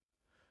White,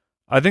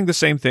 I think the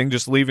same thing,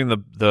 just leaving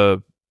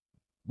the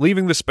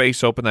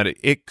space open that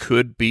it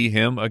could be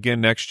him again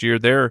next year.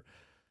 Do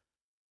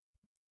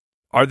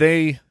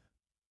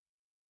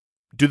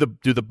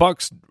the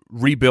Bucks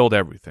rebuild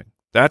everything?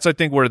 That's, I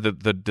think, where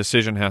the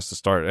decision has to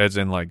start, as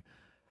in like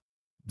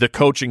the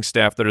coaching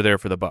staff that are there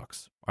for the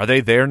Bucks. Are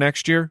they there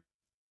next year?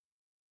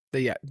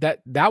 Yeah,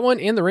 that one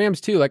and the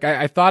Rams too. Like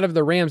I thought of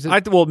the Rams.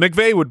 Well,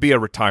 McVay would be a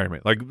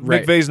retirement. Like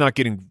right. McVay is not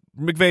getting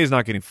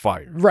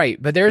fired.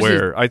 Right, but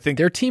I think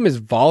their team is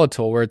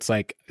volatile, where it's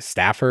like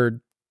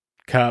Stafford,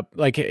 Cup,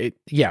 like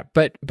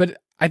But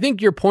I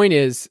think your point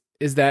is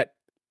that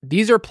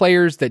these are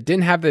players that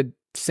didn't have the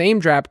same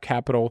draft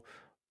capital,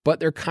 but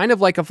they're kind of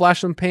like a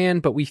flash in the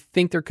pan. But we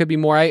think there could be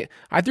more. I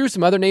threw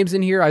some other names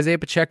in here: Isaiah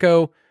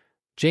Pacheco,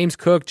 James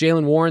Cook,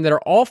 Jalen Warren, that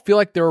are all feel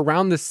like they're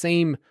around the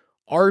same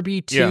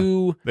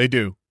RB2. Yeah, they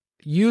do.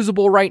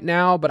 Usable right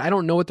now, but I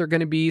don't know what they're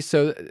going to be.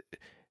 So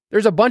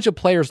there's a bunch of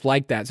players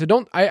like that.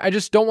 So I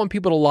just don't want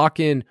people to lock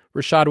in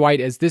Rachaad White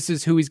as this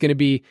is who he's going to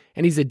be,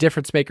 and he's a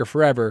difference maker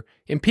forever.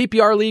 In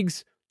PPR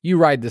leagues, you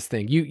ride this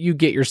thing. You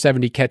get your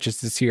 70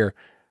 catches this year.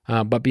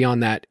 But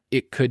beyond that,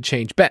 it could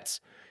change. Betts,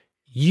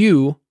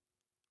 you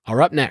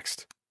are up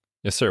next.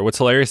 Yes, sir. What's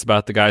hilarious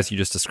about the guys you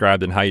just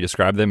described and how you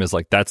described them is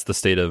like that's the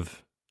state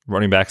of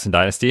running backs in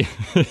Dynasty.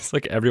 It's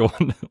like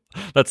everyone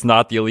that's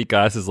not the elite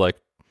guys is like,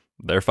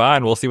 they're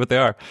fine. We'll see what they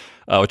are,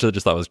 which I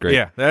just thought was great.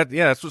 Yeah,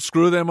 that's what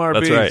screw them RBs,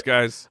 that's right.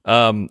 guys.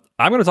 I'm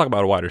going to talk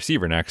about a wide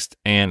receiver next,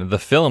 and the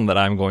film that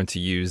I'm going to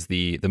use,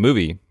 the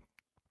movie,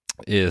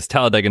 is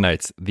Talladega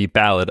Nights, The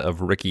Ballad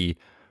of Ricky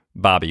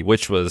Bobby,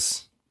 which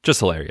was just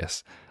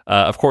hilarious.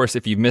 Of course,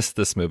 if you missed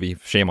this movie,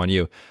 shame on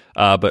you.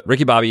 But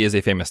Ricky Bobby is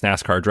a famous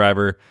NASCAR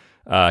driver.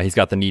 He's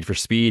got the need for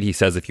speed. He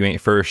says, if you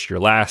ain't first, you're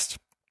last.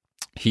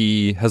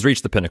 He has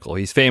reached the pinnacle.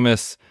 He's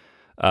famous.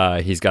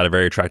 He's got a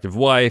very attractive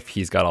wife.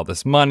 He's got all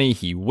this money.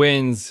 He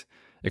wins,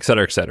 et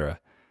cetera, et cetera.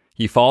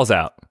 He falls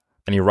out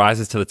and he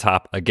rises to the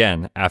top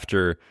again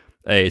after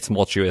a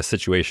tumultuous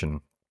situation.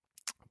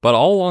 But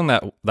all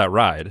along that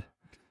ride,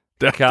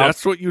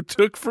 that's what you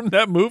took from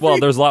that movie? Well,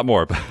 there's a lot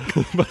more.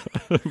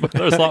 But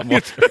there's a lot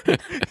more.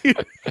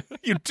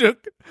 you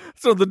took...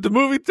 So the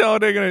movie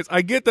Talladega Nights,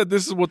 I get that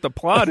this is what the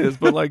plot is,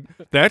 but like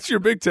that's your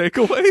big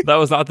takeaway? That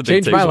was not the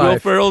big Changed my takeaway.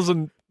 life. Will Ferrell's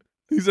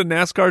he's a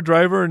NASCAR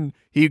driver, and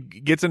he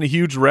gets in a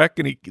huge wreck,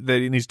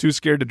 and he's too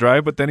scared to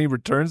drive, but then he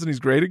returns and he's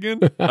great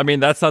again. I mean,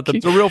 that's not the...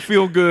 It's a real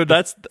feel-good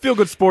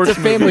sports It's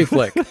a family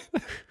flick.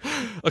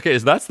 Okay,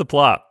 so that's the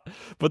plot.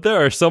 But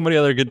there are so many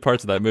other good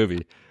parts of that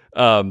movie.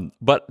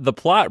 But the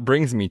plot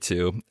brings me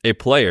to a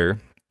player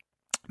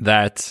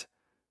that,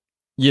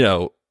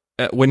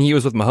 when he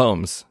was with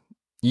Mahomes,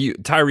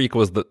 Tyreek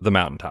was the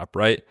mountaintop,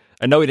 right?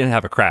 I know he didn't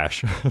have a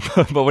crash,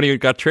 but when he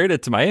got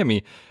traded to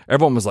Miami,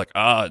 everyone was like,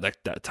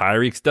 that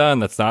Tyreek's done.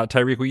 That's not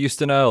Tyreek we used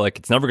to know. Like,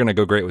 it's never going to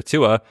go great with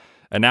Tua.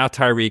 And now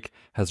Tyreek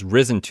has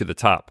risen to the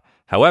top.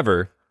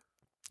 However,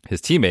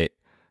 his teammate,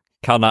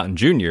 Cal Naughton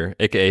Jr.,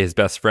 a.k.a. his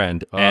best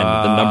friend, and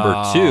the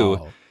number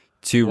 2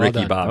 to Well Ricky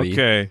done.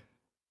 Bobby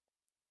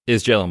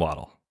is Jalen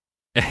Waddle.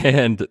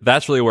 And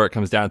that's really where it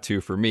comes down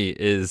to for me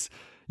is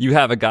you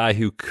have a guy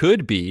who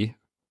could be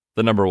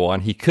the number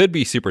 1. He could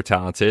be super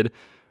talented,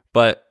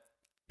 but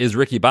is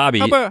Ricky Bobby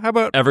how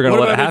about ever going to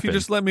let it happen? If you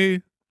just let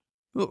me,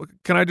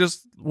 can I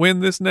just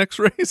win this next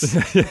race?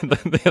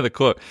 The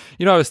quote.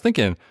 I was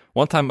thinking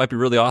one time it might be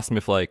really awesome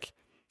if like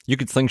you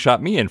could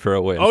slingshot me in for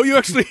a win. Oh, you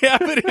actually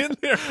have it in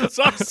there.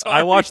 So I'm sorry.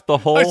 I watched the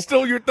whole. I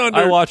stole your thunder.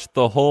 I watched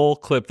the whole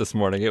clip this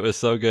morning. It was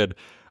so good.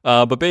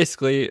 But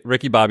basically,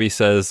 Ricky Bobby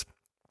says,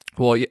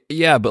 "Well,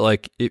 yeah, but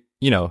like,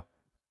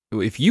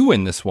 if you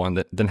win this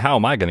one, then how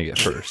am I going to get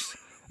first?"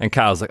 And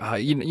Kyle's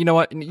like, you know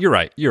what? You're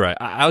right.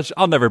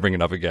 I'll never bring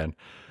it up again.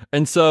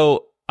 And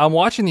so I'm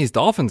watching these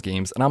Dolphins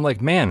games, and I'm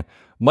like, man,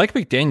 Mike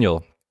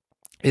McDaniel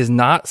is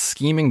not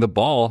scheming the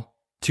ball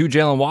to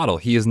Jalen Waddle.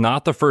 He is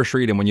not the first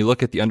read, and when you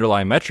look at the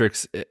underlying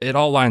metrics, it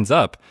all lines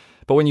up.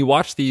 But when you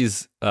watch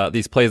these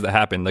plays that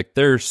happen, like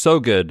they're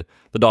so good,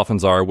 the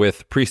Dolphins are,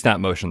 with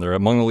pre-snap motion. They're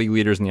among the league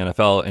leaders in the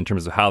NFL in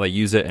terms of how they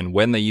use it and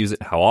when they use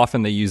it, how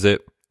often they use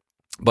it.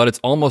 But it's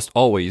almost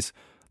always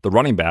the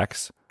running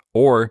backs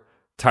or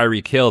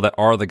Tyreek Hill that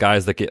are the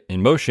guys that get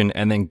in motion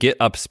and then get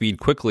up speed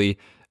quickly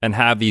and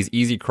have these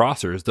easy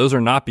crossers. Those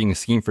are not being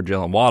schemed for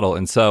Jalen Waddle.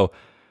 And so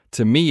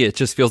to me, it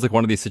just feels like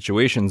one of these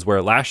situations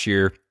where last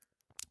year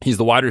he's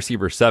the wide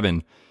receiver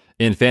 7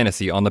 in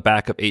fantasy on the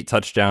back of 8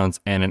 touchdowns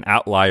and an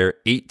outlier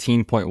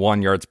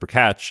 18.1 yards per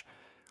catch.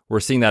 We're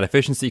seeing that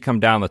efficiency come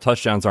down. The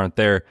touchdowns aren't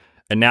there.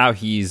 And now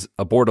he's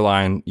a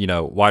borderline,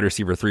 wide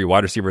receiver 3,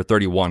 wide receiver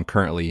 31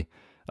 currently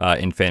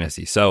in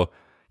fantasy. So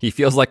he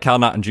feels like Cal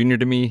Naughton Jr.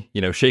 to me,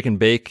 shake and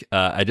bake.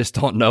 I just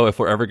don't know if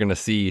we're ever going to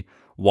see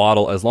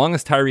Waddle, as long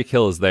as Tyreek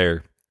Hill is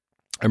there,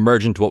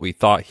 emerge into what we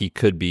thought he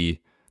could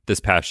be this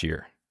past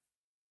year.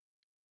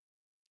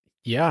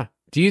 Yeah.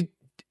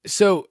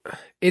 So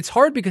it's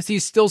hard because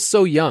he's still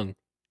so young,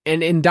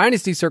 and in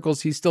dynasty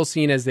circles, he's still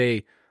seen as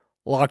a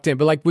locked in.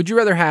 But like, would you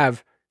rather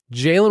have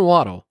Jalen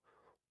Waddle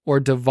or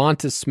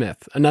Devonta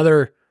Smith,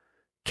 another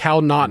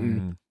Cal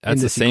Naughton? That's in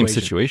the this same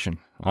equation? situation,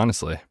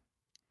 honestly.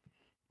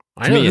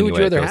 I To know me, who would you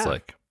anyway, it rather feels have?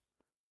 like.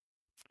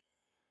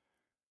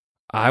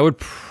 I would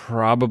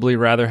probably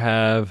rather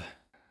have.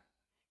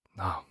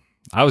 Oh,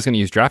 I was going to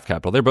use draft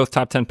capital. They're both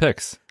top 10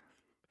 picks.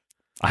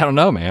 I don't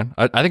know, man.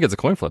 I think it's a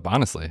coin flip,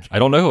 honestly. I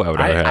don't know who I would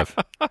rather have.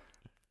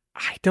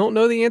 I don't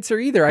know the answer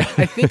either. I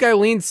think I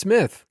lean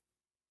Smith.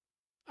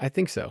 I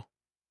think so.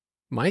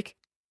 Mike?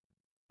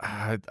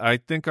 I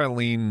think I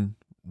lean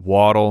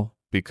Waddle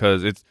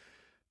because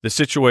the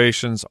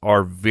situations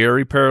are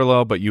very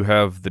parallel, but you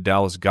have the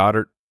Dallas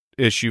Goedert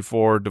issue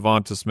for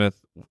Devonta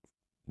Smith.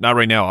 Not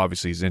right now,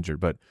 obviously he's injured,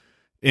 but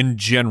in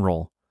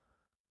general,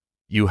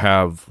 you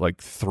have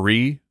like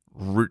three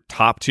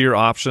top tier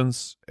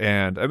options,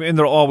 and I mean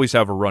they'll always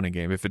have a running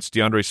game. If it's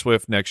DeAndre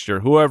Swift next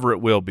year, whoever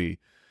it will be,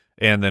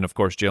 and then of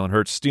course Jalen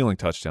Hurts stealing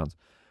touchdowns.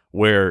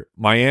 Where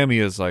Miami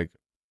is like,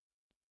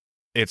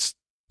 it's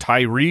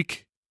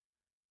Tyreek,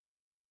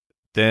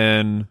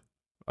 then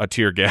a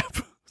tier gap.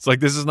 It's like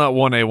this is not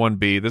 1A,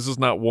 1B. This is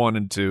not 1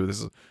 and 2.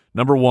 This is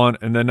number 1,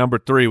 and then number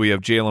 3 we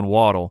have Jalen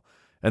Waddle,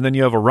 and then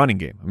you have a running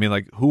game. I mean,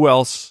 like who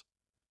else?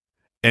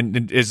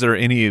 And is there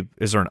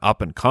an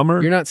up and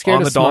comer? You're not scared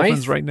on of the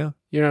Dolphins Smythe? right now?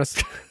 You're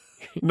not.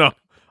 No.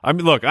 I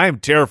mean, look, I am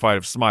terrified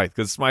of Smythe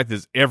because Smythe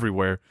is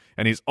everywhere,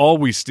 and he's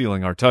always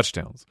stealing our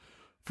touchdowns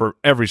for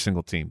every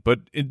single team.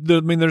 But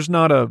there's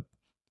not a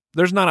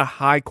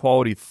high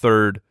quality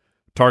third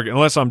target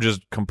unless I'm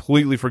just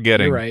completely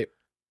forgetting You're right.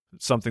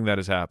 something that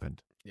has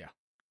happened. Yeah.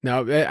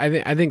 No,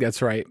 I think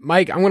that's right.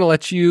 Mike, I'm going to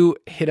let you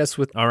hit us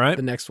with All right.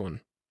 the next one.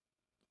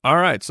 All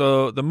right.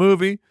 So the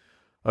movie,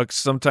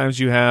 sometimes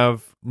you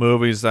have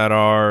movies that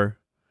are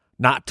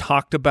not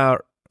talked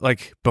about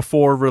like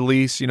before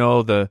release. You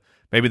know,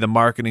 maybe the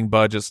marketing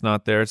budget's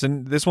not there.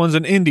 This one's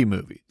an indie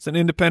movie. It's an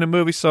independent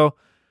movie, so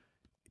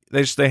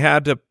they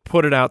had to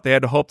put it out. They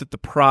had to hope that the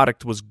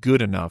product was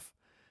good enough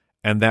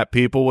and that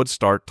people would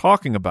start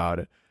talking about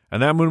it.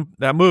 And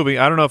that movie,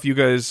 I don't know if you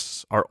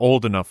guys are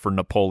old enough for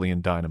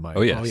Napoleon Dynamite.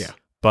 Oh, yes. Oh, yeah.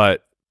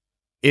 But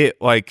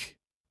it like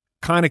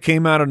kind of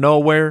came out of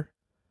nowhere,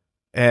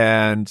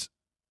 and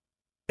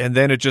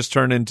then it just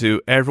turned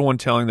into everyone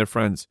telling their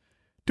friends,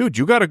 "Dude,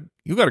 you gotta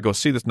go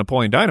see this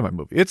Napoleon Dynamite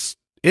movie. It's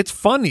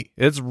funny.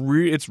 It's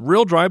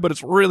real dry, but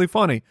it's really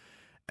funny."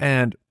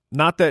 And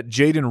not that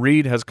Jaden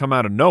Reed has come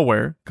out of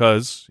nowhere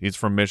because he's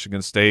from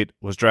Michigan State,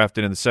 was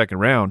drafted in the second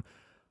round,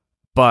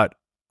 but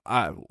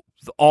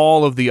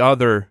all of the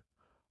other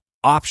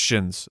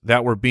options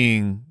that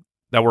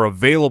were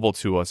available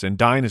to us in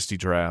dynasty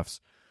drafts.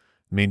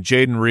 I mean,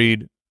 Jaden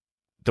Reed,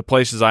 the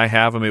places I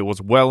have him, it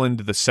was well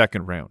into the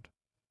second round.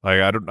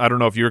 Like I don't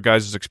know if your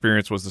guys'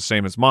 experience was the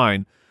same as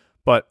mine,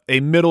 but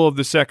a middle of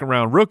the second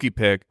round rookie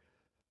pick.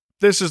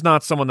 This is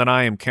not someone that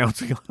I am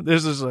counting on.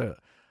 This is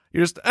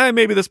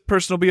maybe this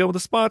person will be able to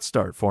spot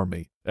start for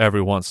me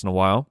every once in a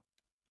while.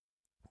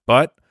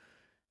 But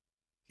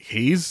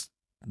he's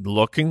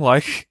looking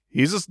like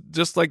he's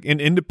just like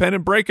an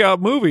independent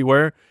breakout movie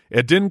where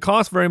it didn't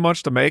cost very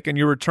much to make and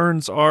your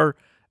returns are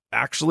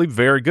actually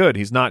very good.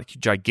 He's not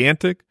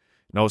gigantic,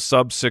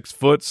 sub 6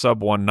 foot,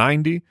 sub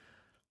 190,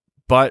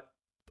 but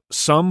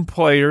some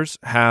players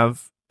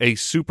have a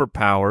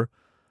superpower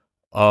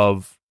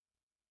of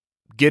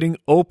getting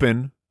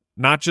open,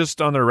 not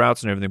just on their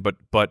routes and everything,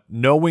 but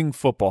knowing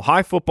football,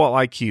 high football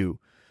IQ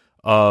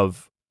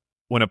of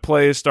when a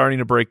play is starting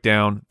to break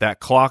down, that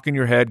clock in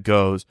your head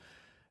goes.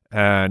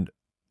 And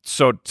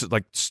so to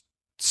like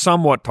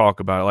somewhat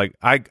talk about it, like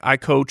I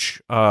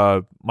coach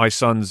my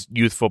son's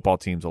youth football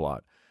teams a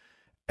lot,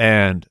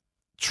 and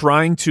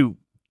trying to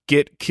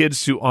get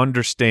kids to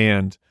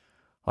understand,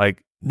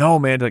 like, no,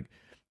 man, like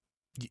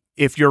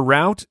if your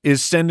route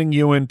is sending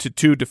you into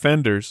 2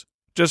 defenders,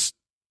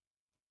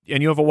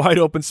 and you have a wide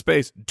open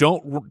space,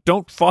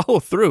 don't follow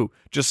through.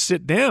 Just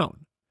sit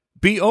down,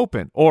 be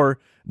open, or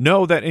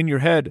know that in your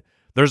head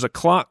there's a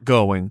clock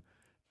going,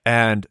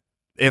 and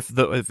if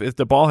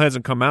the ball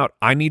hasn't come out,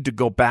 I need to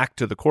go back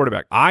to the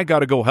quarterback. I got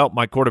to go help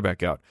my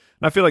quarterback out.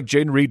 And I feel like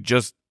Jaden Reed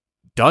just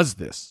does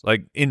this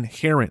like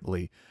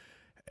inherently,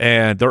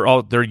 and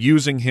they're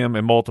using him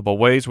in multiple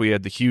ways. We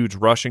had the huge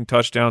rushing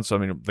touchdown, so I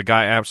mean the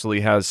guy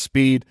absolutely has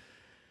speed.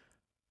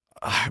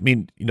 I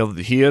mean,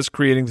 he is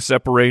creating the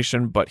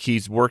separation, but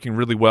he's working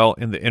really well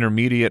in the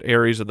intermediate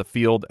areas of the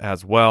field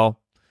as well.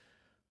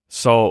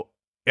 So,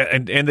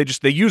 and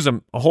they use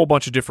him a whole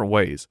bunch of different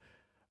ways.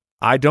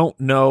 I don't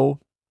know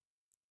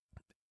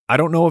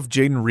if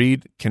Jaden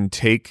Reed can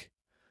take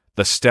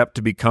the step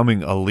to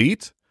becoming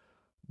elite,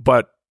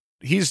 but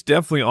he's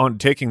definitely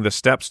taking the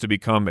steps to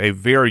become a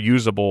very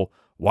usable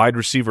wide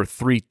receiver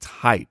 3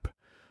 type.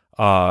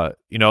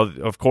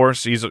 Of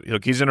course, he's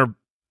in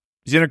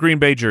a Green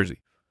Bay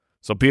jersey.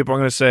 So people are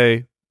going to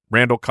say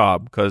Randall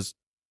Cobb because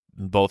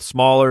both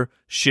smaller,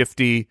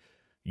 shifty,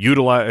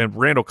 and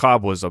Randall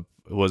Cobb was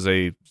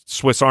a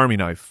Swiss Army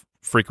knife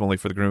frequently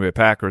for the Green Bay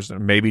Packers,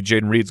 and maybe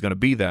Jaden Reed's going to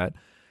be that.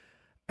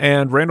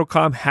 And Randall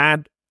Cobb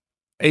had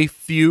a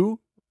few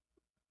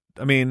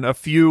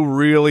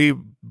really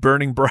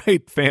burning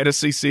bright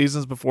fantasy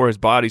seasons before his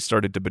body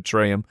started to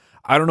betray him.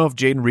 I don't know if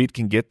Jaden Reed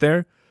can get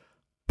there,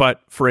 but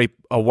for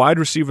a wide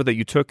receiver that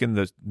you took in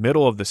the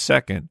middle of the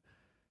second,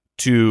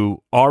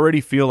 to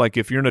already feel like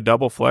if you're in a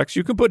double flex,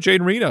 you can put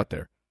Jaden Reed out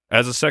there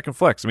as a second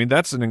flex. I mean,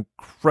 that's an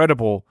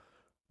incredible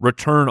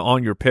return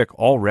on your pick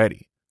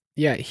already.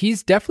 Yeah,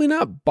 he's definitely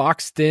not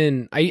boxed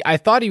in. I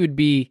thought he would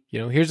be,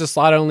 here's a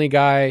slot only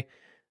guy.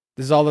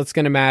 This is all that's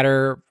going to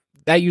matter.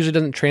 That usually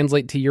doesn't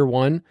translate to year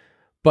one,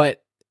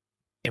 but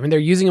I mean, they're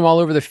using him all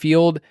over the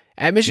field.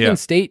 At Michigan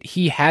State,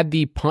 he had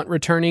the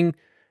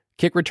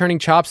kick returning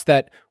chops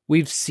that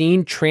we've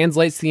seen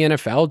translates to the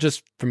NFL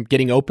just from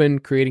getting open,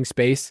 creating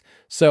space.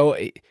 So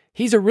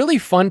he's a really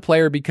fun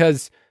player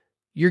because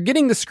you're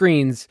getting the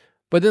screens,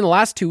 but then the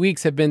last 2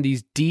 weeks have been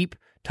these deep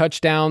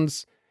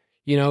touchdowns,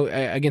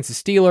 against the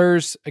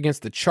Steelers,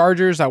 against the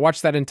Chargers. I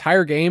watched that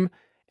entire game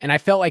and I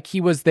felt like he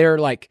was there,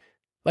 like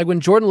when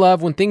Jordan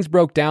Love, when things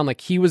broke down,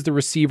 like he was the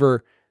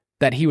receiver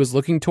that he was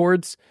looking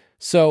towards.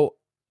 So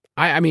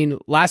I mean,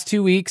 last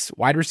 2 weeks,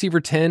 wide receiver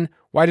 10,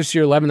 wide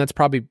receiver 11, that's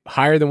probably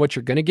higher than what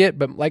you're going to get.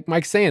 But like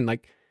Mike's saying,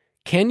 like,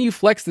 can you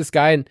flex this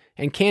guy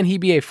and can he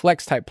be a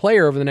flex type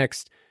player over the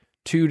next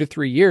 2 to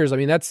 3 years? I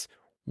mean, that's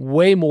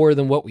way more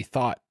than what we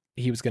thought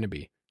he was going to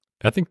be.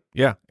 I think.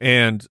 Yeah.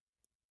 And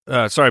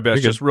sorry,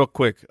 Beth, just real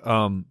quick.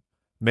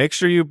 Make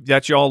sure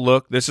that you all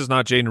look. This is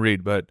not Jaden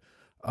Reed, but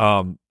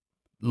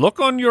look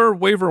on your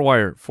waiver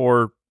wire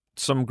for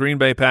some Green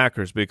Bay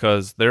Packers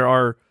because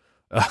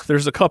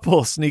there's a couple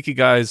of sneaky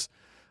guys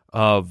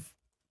of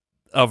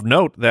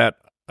note that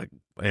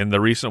in the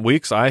recent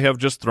weeks I have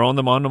just thrown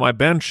them onto my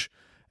bench,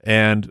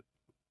 and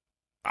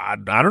I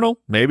don't know,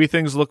 maybe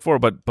things to look for,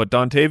 but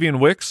Dontavian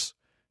Wicks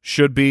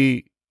should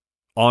be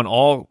on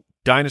all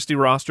Dynasty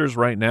rosters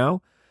right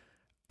now,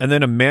 and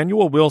then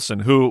Emmanuel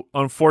Wilson, who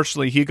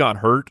unfortunately he got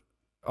hurt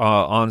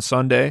on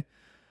Sunday,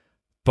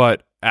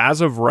 but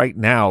as of right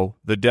now,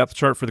 the depth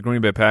chart for the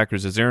Green Bay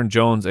Packers is Aaron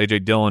Jones, A.J.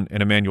 Dillon,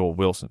 and Emmanuel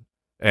Wilson,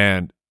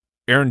 and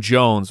Aaron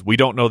Jones, we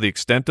don't know the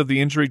extent of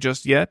the injury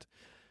just yet,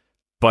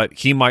 but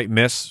he might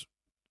miss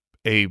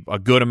a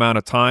good amount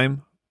of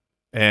time.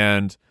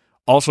 And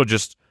also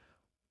just,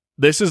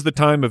 this is the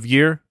time of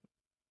year.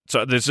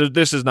 So this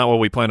is not what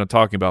we plan on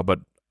talking about, but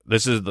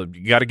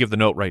you got to give the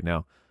note right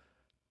now.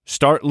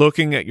 Start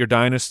looking at your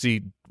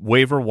Dynasty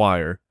waiver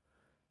wire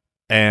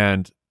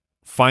and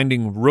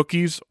finding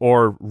rookies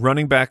or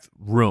running back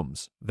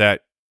rooms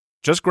that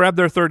just grab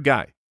their third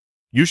guy.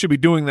 You should be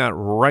doing that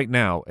right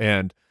now.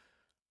 And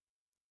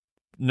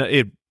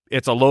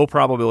it's a low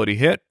probability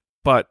hit,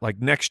 but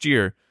like next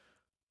year,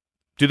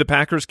 do the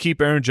Packers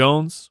keep Aaron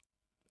Jones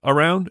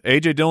around?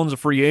 A.J. Dillon's a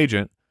free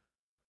agent.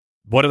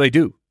 What do they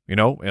do?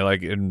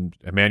 Like in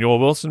Emmanuel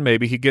Wilson,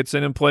 maybe he gets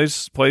in and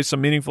plays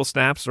some meaningful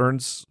snaps,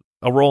 earns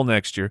a role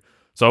next year.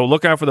 So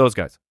look out for those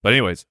guys. But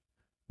anyways,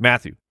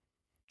 Matthew,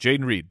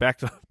 Jaden Reed,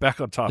 back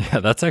on top. Yeah,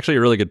 that's actually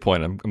a really good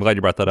point. I'm glad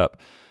you brought that up.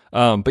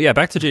 But yeah,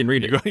 back to Jaden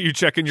Reed. You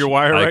checking your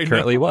wire right now? I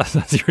currently was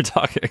as you were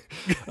talking.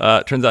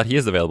 Turns out he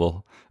is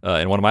available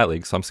in one of my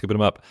leagues, so I'm scooping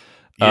him up.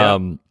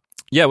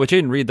 Yeah, with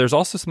Jaden Reed, there's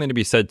also something to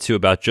be said too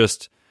about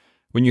just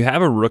when you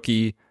have a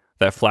rookie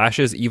that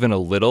flashes even a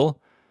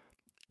little,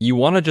 you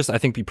want to just, I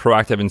think, be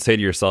proactive and say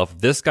to yourself,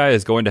 this guy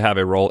is going to have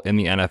a role in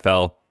the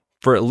NFL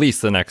for at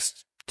least the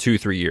next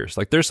 2-3 years.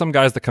 Like there's some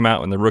guys that come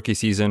out in the rookie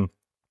season,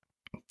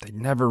 they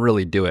never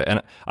really do it.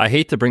 And I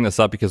hate to bring this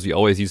up because we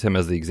always use him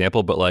as the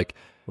example, but like,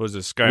 was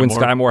it Sky when Moore?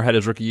 Sky Moore had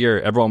his rookie year,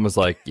 everyone was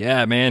like,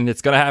 yeah, man,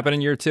 it's going to happen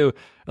in year 2.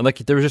 And like,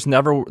 there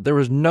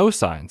was no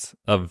signs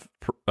of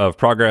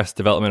progress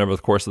development over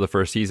the course of the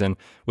first season.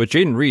 With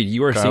Jaden Reed,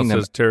 you are seeing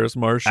them Terrace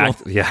Marshall.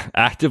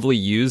 Actively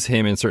use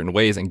him in certain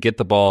ways and get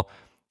the ball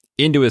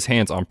into his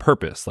hands on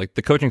purpose. Like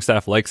the coaching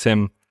staff likes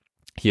him.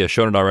 He has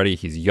shown it already.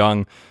 He's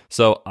young.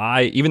 So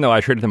even though I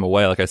traded him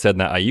away, like I said in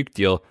that Ayuk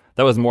deal,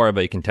 that was more of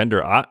a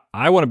contender.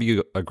 I want to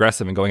be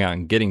aggressive in going out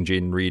and getting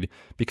Jaden Reed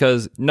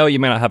because no, you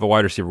may not have a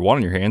wide receiver 1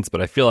 in your hands, but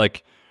I feel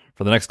like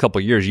for the next couple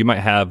of years, you might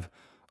have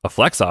a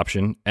flex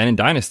option. And in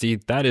Dynasty,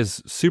 that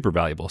is super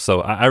valuable.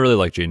 So I really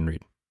like Jaden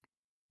Reed.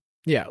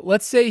 Yeah,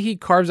 let's say he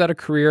carves out a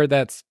career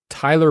that's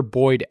Tyler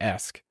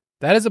Boyd-esque.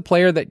 That is a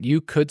player that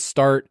you could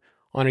start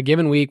on a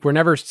given week. We're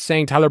never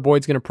saying Tyler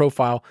Boyd's going to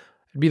profile.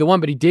 It'd be the one,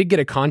 but he did get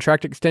a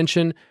contract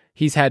extension.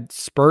 He's had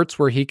spurts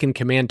where he can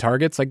command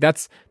targets. Like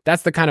that's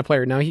the kind of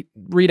player. Now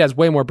Reed has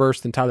way more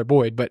burst than Tyler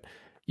Boyd, but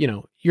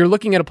you're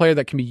looking at a player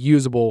that can be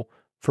usable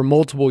for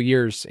multiple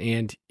years,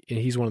 and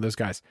he's one of those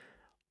guys.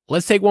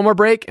 Let's take one more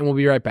break, and we'll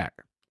be right back.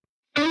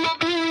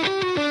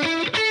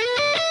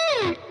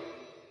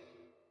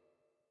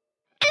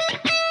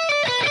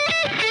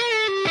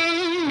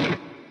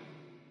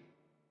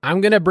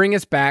 I'm going to bring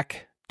us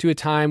back to a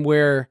time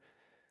where,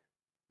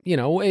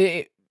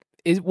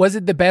 was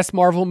it the best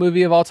Marvel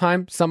movie of all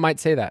time? Some might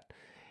say that.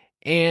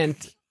 And,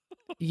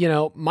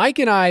 Mike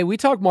and I, we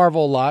talk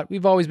Marvel a lot.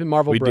 We've always been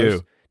Marvel bros. We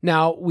do.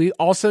 Now, we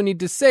also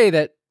need to say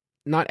that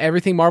not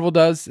everything Marvel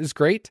does is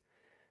great.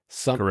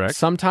 Correct.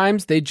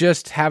 Sometimes they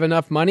just have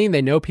enough money and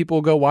they know people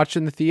will go watch it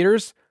in the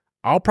theaters.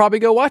 I'll probably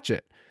go watch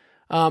it.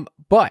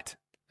 But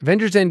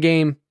Avengers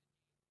Endgame,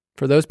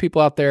 for those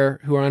people out there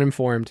who are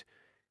uninformed,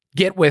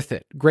 get with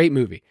it. Great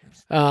movie.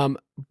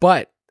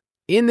 But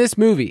in this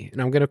movie,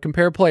 and I'm going to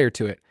compare a player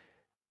to it,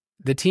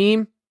 the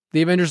team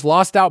The Avengers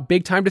lost out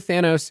big time to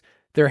Thanos.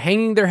 They're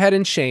hanging their head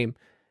in shame,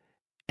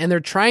 and they're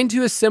trying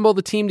to assemble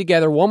the team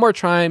together one more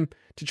time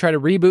to try to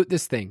reboot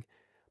this thing.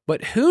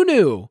 But who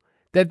knew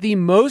that the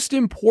most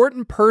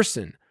important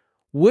person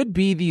would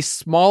be the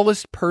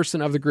smallest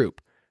person of the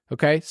group?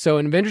 Okay, so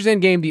in Avengers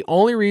Endgame, the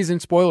only reason,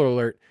 spoiler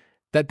alert,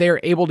 that they are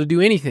able to do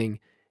anything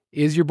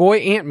is your boy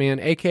Ant-Man,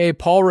 aka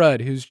Paul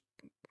Rudd,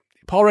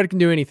 Paul Rudd can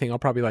do anything. I'll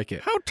probably like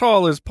it. How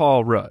tall is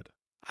Paul Rudd?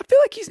 I feel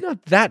like he's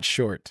not that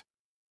short.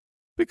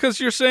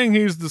 Because you're saying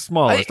he's the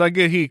smallest. I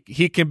get he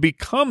can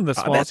become the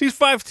smallest. He's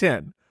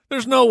 5'10".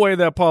 There's no way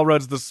that Paul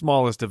Rudd's the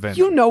smallest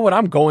Avenger. You know what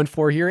I'm going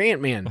for here,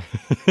 Ant-Man.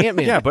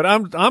 Ant-Man. Yeah, but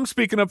I'm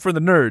speaking up for the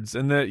nerds,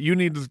 and that you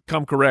need to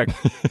come correct.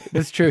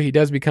 That's true. He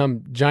does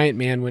become Giant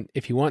Man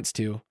if he wants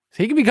to.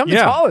 So he can become the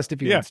tallest if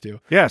he wants to.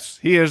 Yes,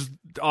 he is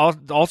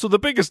also the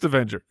biggest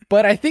Avenger.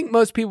 But I think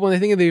most people, when they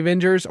think of the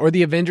Avengers, or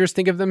the Avengers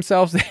think of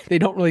themselves, they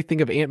don't really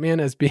think of Ant-Man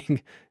as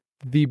being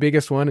the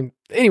biggest one. And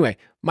anyway,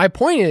 my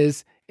point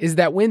is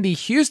that when the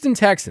Houston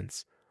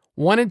Texans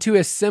wanted to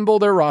assemble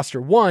their roster,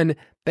 one,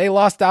 they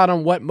lost out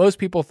on what most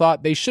people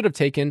thought they should have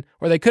taken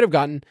or they could have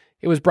gotten.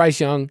 It was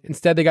Bryce Young.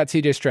 Instead, they got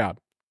CJ Stroud.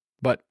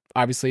 But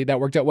obviously, that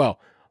worked out well.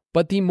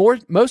 But the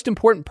most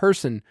important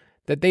person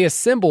that they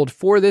assembled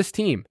for this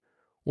team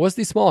was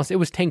the smallest. It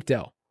was Tank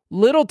Dell.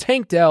 Little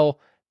Tank Dell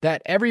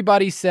that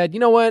everybody said, you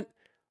know what?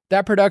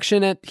 That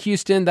production at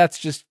Houston, that's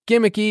just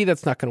gimmicky.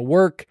 That's not going to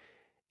work.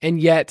 And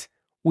yet,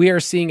 we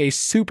are seeing a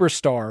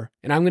superstar,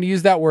 and I'm going to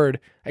use that word,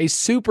 a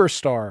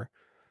superstar,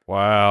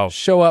 wow,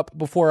 show up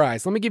before our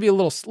eyes. Let me give you a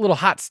little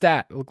hot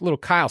stat, a little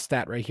Kyle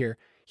stat right here.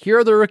 Here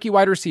are the rookie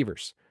wide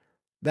receivers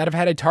that have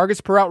had a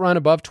targets per route run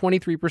above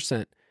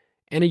 23%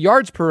 and a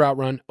yards per route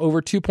run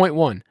over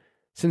 2.1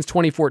 since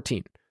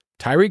 2014.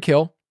 Tyreek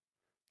Hill,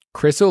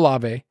 Chris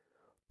Olave,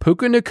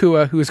 Puka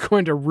Nacua, who is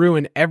going to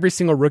ruin every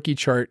single rookie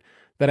chart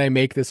that I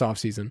make this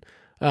offseason,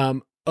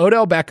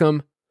 Odell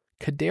Beckham,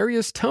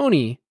 Kadarius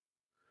Toney,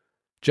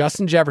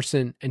 Justin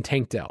Jefferson, and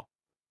Tank Dell.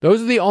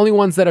 Those are the only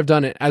ones that have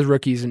done it as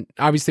rookies, and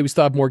obviously we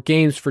still have more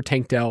games for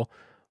Tank Dell.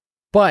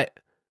 But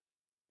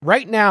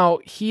right now,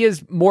 he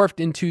is morphed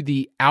into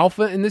the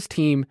alpha in this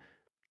team.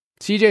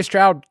 CJ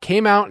Stroud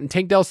came out, and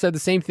Tank Dell said the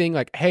same thing,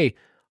 like, hey,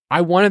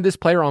 I wanted this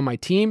player on my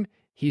team.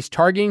 He's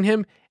targeting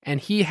him, and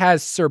he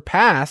has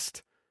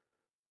surpassed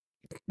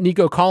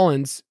Nico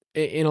Collins,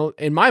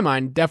 in my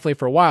mind, definitely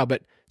for a while,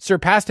 but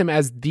surpassed him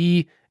as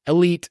the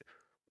elite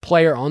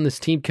player on this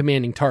team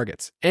commanding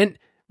targets. And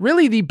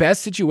really the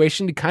best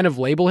situation to kind of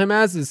label him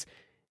as is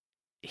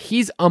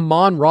he's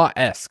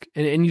Amon-Ra-esque.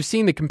 And you've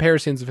seen the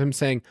comparisons of him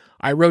saying,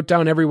 I wrote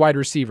down every wide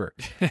receiver.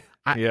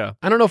 I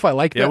don't know if I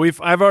like that. Yeah,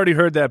 I've already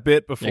heard that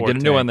bit before. Yeah, get a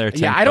new one there,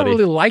 Tank, I don't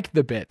really like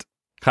the bit.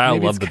 Kyle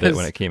loved the bit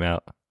when it came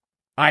out.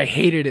 I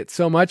hated it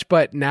so much,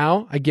 but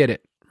now I get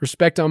it.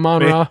 Respect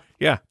Amon-Ra.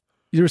 Yeah.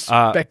 You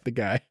respect the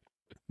guy.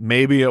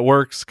 Maybe it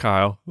works,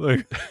 Kyle.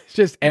 It's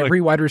just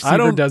every wide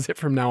receiver does it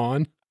from now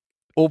on.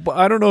 Well, but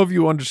I don't know if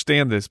you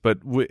understand this,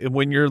 but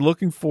when you're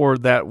looking for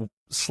that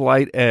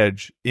slight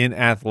edge in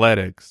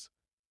athletics,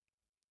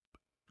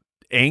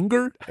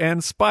 anger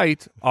and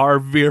spite are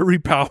very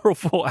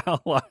powerful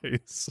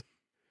allies.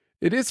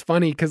 It is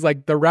funny because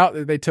like the route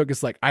that they took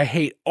is like, I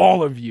hate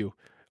all of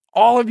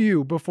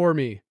you before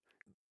me.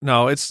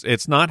 No,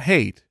 it's not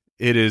hate.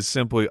 It is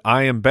simply,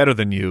 I am better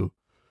than you,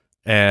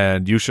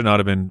 and you should not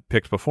have been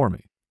picked before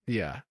me.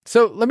 Yeah.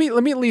 So let me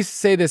at least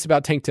say this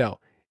about Tank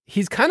Dell.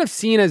 He's kind of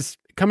seen as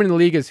coming in the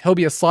league as he'll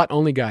be a slot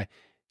only guy.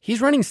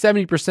 He's running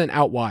 70%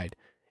 out wide,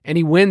 and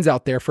he wins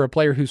out there for a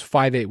player who's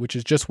 5'8", which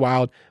is just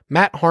wild.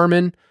 Matt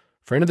Harmon,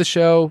 friend of the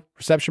show,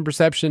 Reception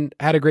Perception,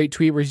 had a great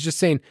tweet where he's just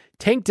saying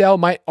Tank Dell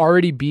might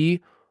already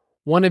be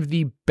one of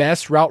the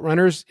best route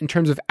runners in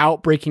terms of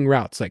out-breaking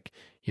routes. Like,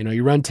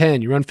 you run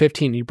 10, you run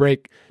 15, you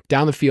break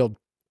down the field.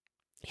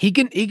 He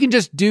can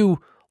just do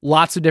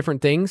lots of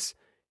different things.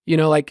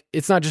 Like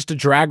it's not just a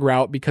drag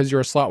route because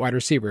you're a slot wide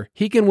receiver.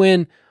 He can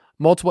win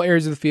multiple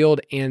areas of the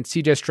field, and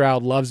CJ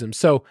Stroud loves him.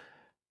 So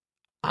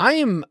I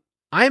am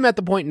at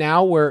the point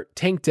now where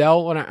Tank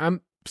Dell, when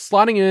I'm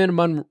slotting him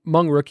in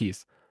among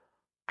rookies,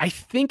 I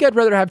think I'd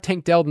rather have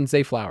Tank Dell than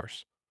Zay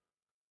Flowers.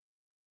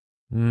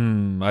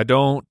 I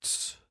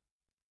don't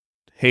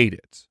hate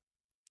it.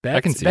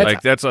 I can see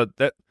like that's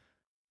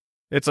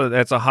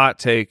a hot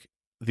take.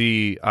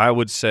 I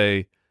would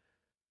say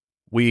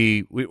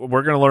we're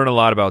going to learn a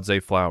lot about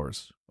Zay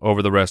Flowers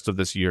over the rest of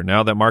this year.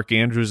 Now that Mark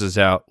Andrews is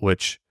out,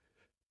 which,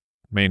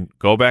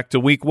 go back to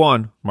week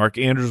 1. Mark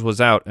Andrews was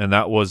out, and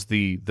that was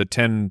the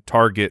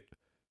 10-target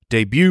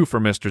debut for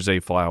Mr. Zay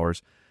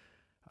Flowers.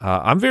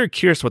 I'm very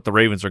curious what the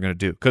Ravens are going to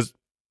do because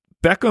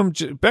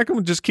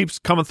Beckham just keeps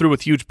coming through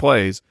with huge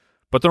plays,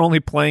 but they're only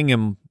playing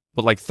him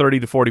with like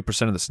 30 to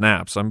 40% of the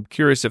snaps. I'm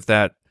curious if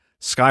that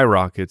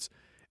skyrockets,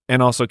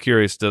 and also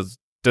curious, does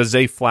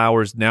Zay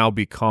Flowers now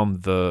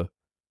become the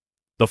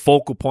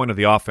focal point of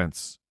the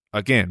offense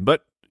again?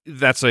 But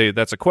that's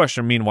a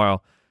question.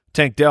 Meanwhile,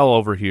 Tank Dell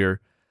over here,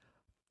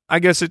 I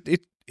guess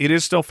it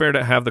is still fair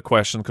to have the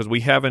question because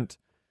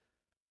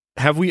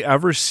have we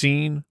ever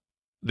seen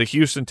the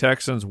Houston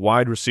Texans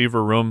wide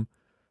receiver room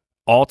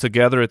all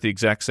together at the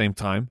exact same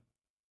time?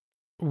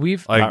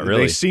 Not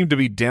really. They seem to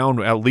be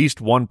down at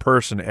least one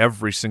person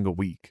every single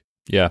week.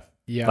 Yeah.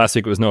 Last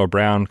week it was Noah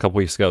Brown. A couple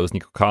weeks ago it was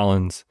Nico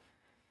Collins.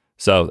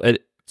 So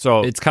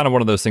it's kind of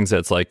one of those things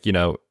that's like,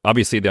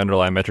 obviously the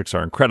underlying metrics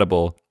are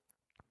incredible.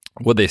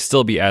 Would they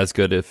still be as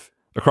good if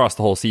across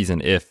the whole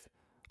season if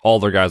all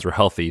their guys were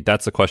healthy?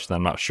 That's a question that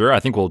I'm not sure. I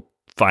think we'll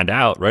find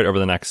out right over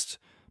the next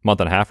month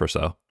and a half or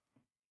so.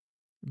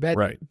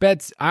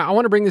 Bets, I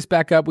want to bring this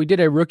back up. We did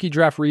a rookie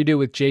draft redo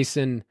with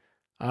Jason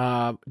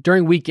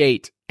during week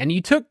 8, and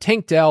you took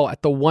Tank Dell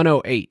at the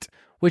 108,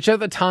 which at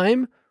the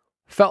time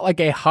felt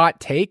like a hot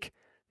take.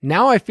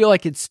 Now I feel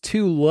like it's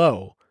too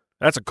low.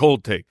 That's a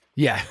cold take.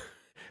 Yeah.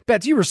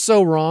 Bets, you were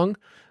so wrong.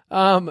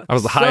 I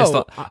was the highest.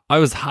 I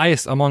was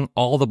highest among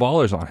all the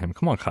ballers on him.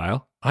 Come on,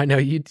 Kyle. I know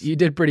you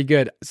did pretty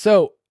good.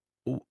 So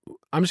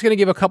I'm just going to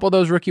give a couple of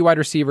those rookie wide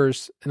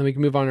receivers, and then we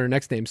can move on to our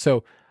next name.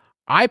 So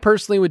I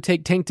personally would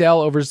take Tank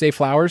Dell over Zay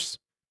Flowers.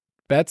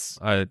 Bets?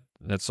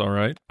 That's all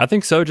right. I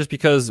think so, just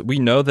because we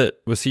know that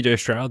with CJ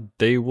Stroud,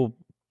 they will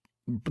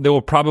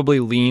probably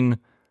lean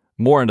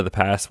more into the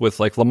pass. With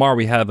like Lamar,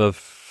 we have a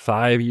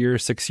 5-year,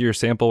 6-year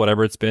sample,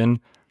 whatever it's been,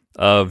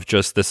 of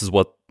just this is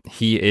what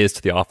he is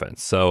to the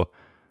offense. So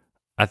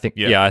I think,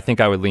 I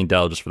think I would lean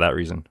Dell just for that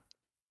reason.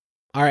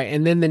 All right,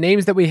 and then the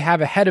names that we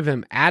have ahead of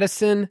him,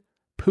 Addison,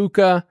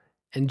 Puka,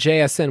 and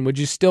JSN. Would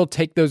you still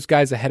take those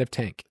guys ahead of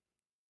Tank?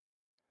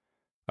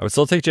 I would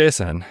still take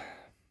JSN.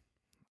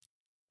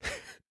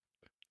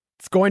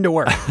 It's going to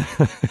work.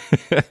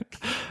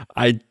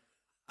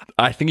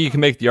 I think you can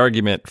make the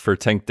argument for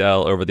Tank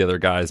Dell over the other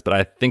guys, but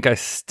I think I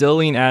still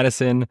lean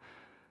Addison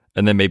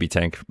and then maybe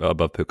Tank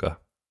above Puka.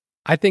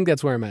 I think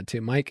that's where I'm at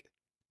too, Mike.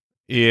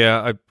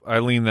 Yeah, I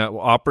lean that.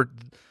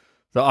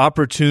 The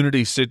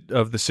opportunity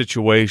of the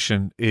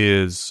situation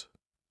is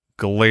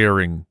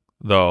glaring,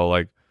 though.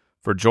 Like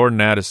for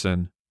Jordan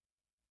Addison,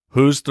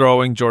 who's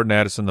throwing Jordan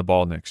Addison the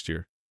ball next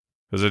year?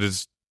 Because it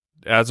is,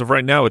 as of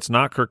right now, it's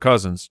not Kirk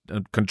Cousins,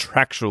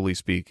 contractually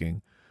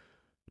speaking.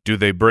 Do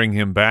they bring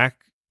him back?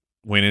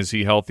 When is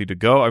he healthy to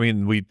go? I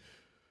mean,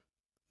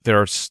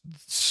 there are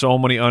so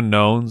many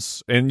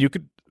unknowns, and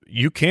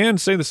you can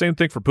say the same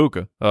thing for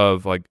Puka.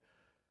 Of like,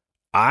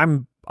 I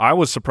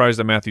was surprised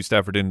that Matthew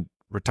Stafford didn't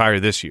retire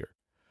this year,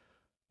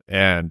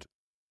 and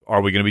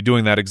are we going to be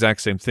doing that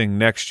exact same thing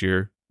next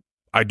year?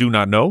 I do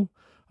not know.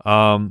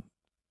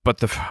 But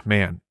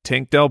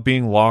Tank Dell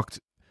being locked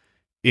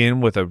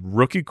in with a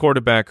rookie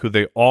quarterback who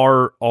they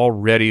are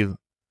already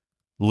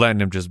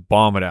letting him just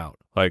bomb it out.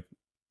 Like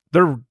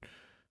I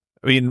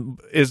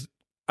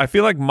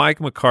feel like Mike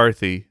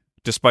McCarthy,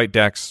 despite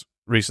Dak's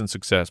recent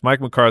success,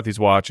 Mike McCarthy's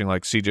watching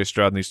like CJ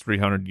Stroud in these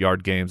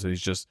 300-yard games, and he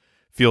just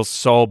feels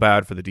so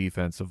bad for the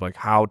defense of like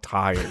how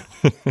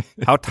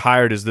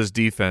tired is this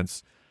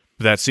defense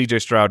that CJ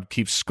Stroud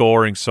keeps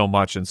scoring so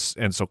much and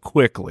so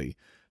quickly.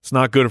 It's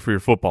not good for your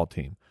football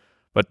team.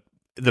 But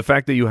the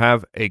fact that you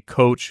have a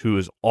coach who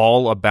is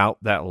all about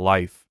that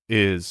life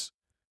is,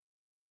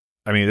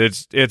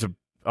 it's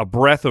a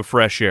breath of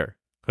fresh air.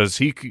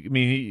 Because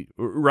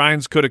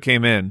Ryans could have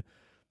came in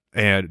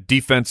and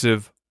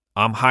defensive,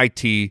 I'm high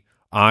T,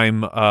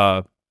 I'm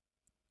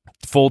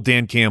full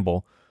Dan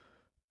Campbell,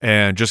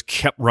 and just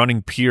kept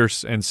running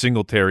Pierce and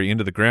Singletary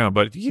into the ground.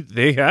 But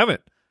they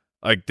haven't.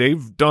 Like,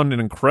 they've done an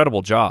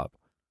incredible job.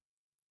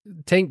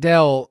 Tank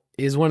Dell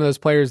is one of those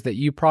players that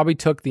you probably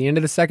took the end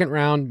of the second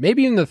round,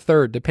 maybe even the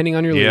third, depending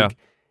on your league.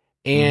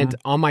 And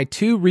on my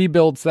 2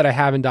 rebuilds that I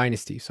have in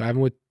Dynasty, so I have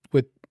them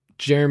with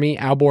Jeremy,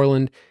 Al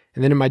Borland,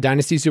 and then in my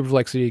Dynasty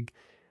Superflex League,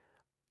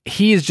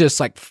 he is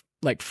just like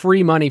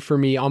free money for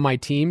me on my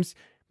teams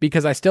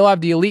because I still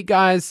have the elite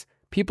guys.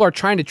 People are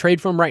trying to trade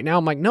for him right now.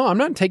 I'm like, no, I'm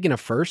not taking a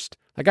first.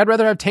 Like, I'd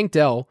rather have Tank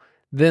Dell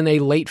than a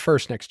late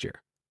first next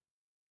year.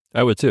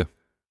 I would too.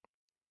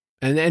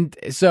 And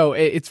so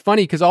it's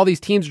funny because all these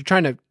teams are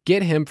trying to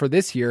get him for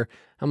this year.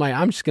 I'm like,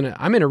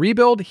 I'm in a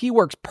rebuild. He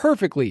works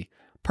perfectly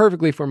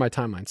for my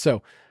timeline.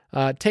 So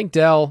Tank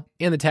Dell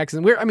and the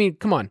Texans.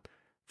 Come on.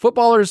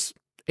 Footballers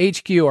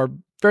HQ are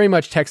very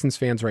much Texans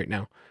fans right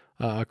now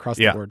across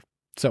the board.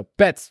 So,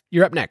 Bets,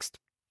 you're up next.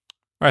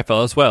 All right,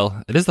 fellas.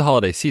 Well, it is the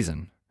holiday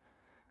season.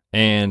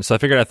 And so I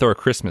figured I'd throw a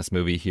Christmas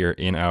movie here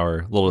in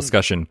our little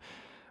discussion,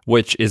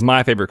 which is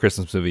my favorite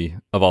Christmas movie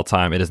of all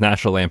time. It is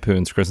National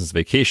Lampoon's Christmas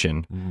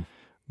Vacation,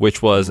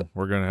 which was...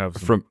 We're going to have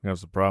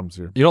some problems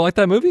here. You don't like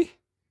that movie?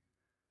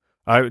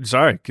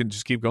 Sorry, can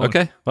just keep going.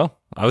 Okay, well,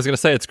 I was going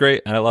to say it's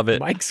great, and I love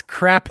it. Mike's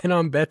crapping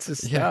on Bets'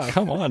 stuff. Yeah,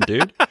 come on,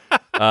 dude.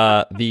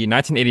 The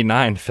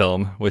 1989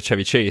 film with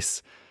Chevy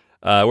Chase,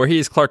 where he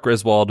is Clark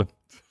Griswold,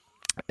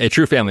 a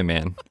true family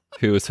man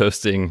who is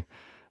hosting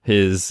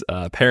his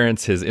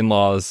parents, his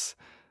in-laws,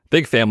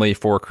 big family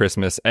for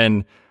Christmas.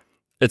 And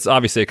it's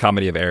obviously a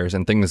comedy of errors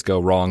and things go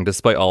wrong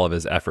despite all of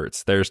his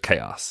efforts. There's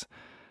chaos.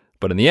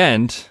 But in the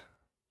end,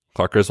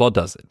 Clark Griswold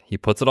does it. He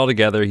puts it all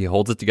together. He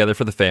holds it together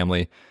for the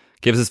family,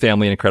 gives his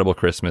family an incredible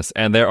Christmas.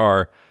 And there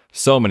are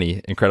so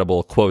many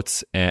incredible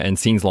quotes and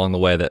scenes along the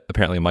way that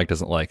apparently Mike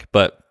doesn't like.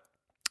 But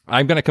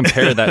I'm going to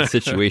compare that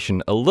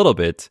situation a little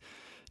bit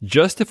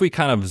just if we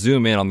kind of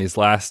zoom in on these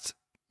last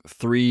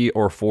 3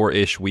 or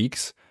 4-ish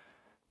weeks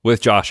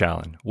with Josh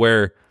Allen,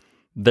 where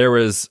there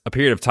was a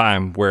period of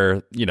time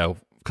where, a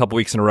couple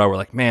weeks in a row, we're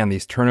like, man,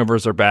 these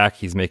turnovers are back.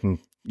 He's making,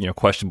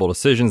 questionable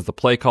decisions. The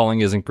play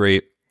calling isn't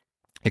great,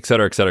 et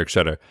cetera, et cetera, et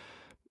cetera.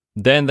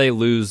 Then they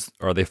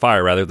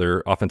fire rather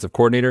their offensive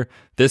coordinator.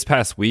 This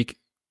past week,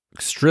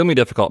 extremely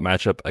difficult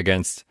matchup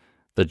against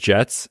the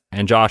Jets,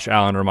 and Josh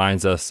Allen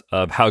reminds us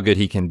of how good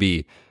he can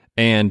be.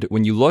 And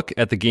when you look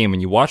at the game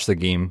and you watch the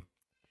game,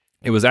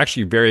 it was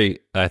actually very,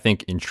 I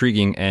think,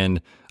 intriguing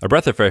and a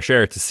breath of fresh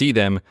air to see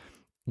them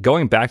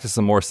going back to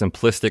some more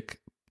simplistic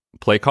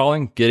play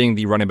calling, getting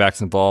the running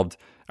backs involved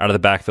out of the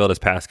backfield as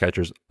pass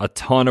catchers, a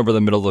ton over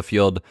the middle of the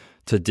field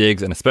to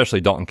Diggs and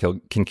especially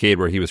Dalton Kincaid,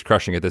 where he was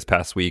crushing it this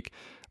past week.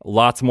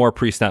 Lots more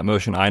pre-snap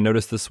motion I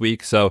noticed this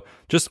week. So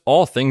just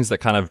all things that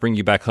kind of bring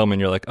you back home and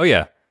you're like, oh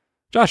yeah,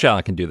 Josh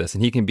Allen can do this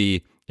and he can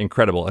be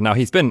incredible. And now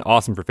he's been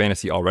awesome for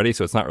fantasy already,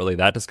 so it's not really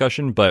that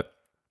discussion, but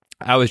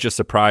I was just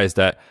surprised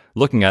that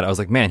looking at it, I was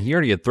like, man, he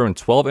already had thrown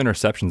 12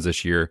 interceptions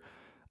this year.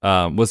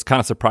 Was kind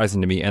of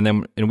surprising to me. And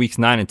then in weeks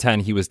 9 and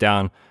 10, he was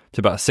down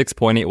to about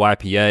 6.8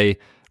 YPA,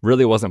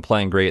 really wasn't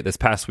playing great. This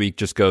past week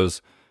just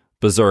goes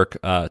berserk,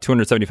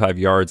 275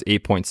 yards,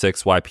 8.6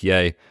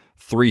 YPA,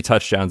 3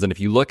 touchdowns. And if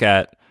you look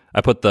at, I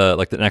put the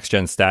next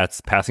gen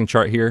stats passing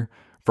chart here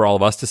for all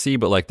of us to see,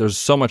 but there's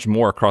so much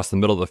more across the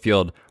middle of the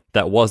field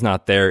that was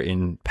not there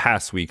in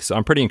past weeks. So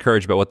I'm pretty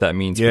encouraged about what that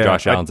means for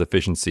Josh Allen's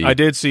efficiency. I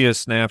did see a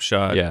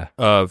snapshot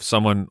of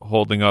someone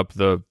holding up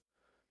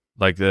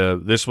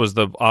this was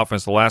the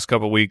offense the last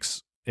couple of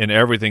weeks, and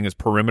everything is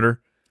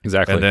perimeter.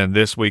 Exactly. And then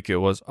this week it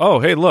was, oh,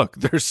 hey, look,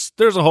 there's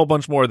a whole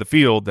bunch more of the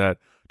field that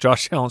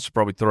Josh Allen should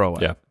probably throw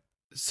at. Yeah.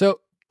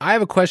 So I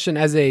have a question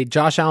as a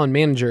Josh Allen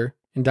manager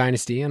in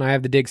Dynasty, and I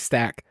have the Diggs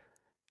stack.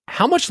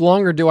 How much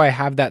longer do I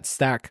have that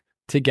stack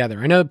together?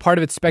 I know part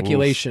of it's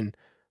speculation,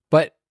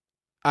 but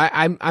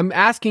I'm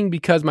asking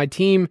because my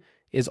team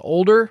is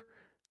older.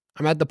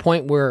 I'm at the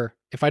point where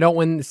if I don't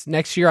win this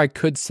next year, I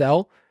could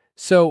sell.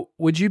 So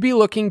would you be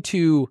looking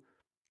to,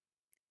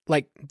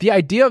 the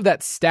idea of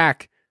that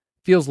stack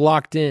feels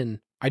locked in.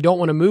 I don't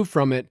want to move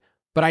from it,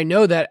 but I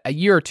know that a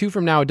year or two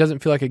from now, it doesn't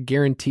feel like a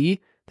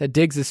guarantee that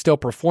Diggs is still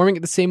performing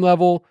at the same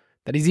level,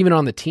 that he's even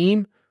on the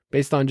team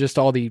based on just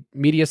all the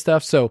media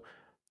stuff. So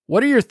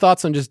what are your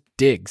thoughts on just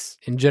Diggs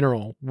in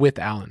general with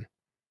Allen?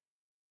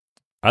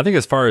 I think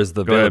as far as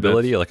the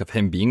availability, of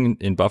him being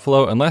in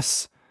Buffalo,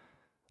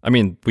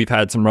 we've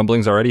had some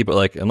rumblings already,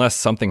 but unless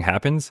something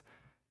happens,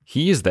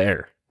 he is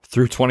there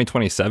through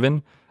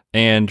 2027.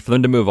 And for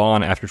them to move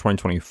on after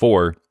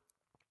 2024,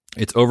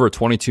 it's over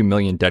 22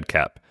 million dead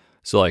cap.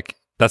 So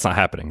that's not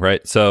happening,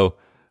 right? So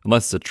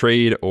unless it's a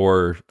trade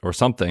or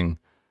something,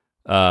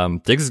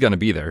 Diggs is going to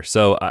be there.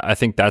 So I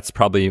think that's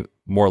probably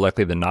more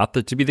likely than not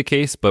to be the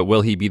case. But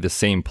will he be the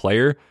same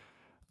player?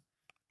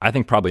 I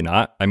think probably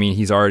not.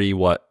 He's already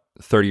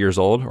 30 years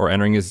old, or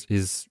entering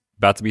is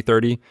about to be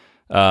 30.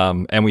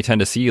 And we tend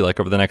to see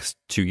over the next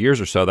 2 years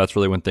or so, that's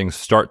really when things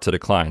start to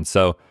decline.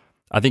 So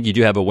I think you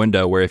do have a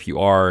window where if you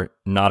are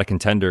not a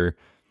contender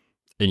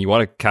and you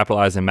want to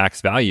capitalize and max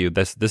value,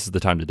 this is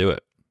the time to do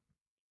it.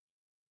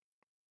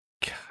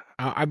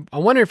 I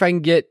wonder if I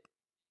can get,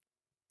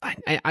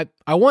 I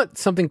want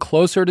something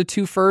closer to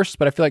 2 firsts,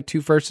 but I feel like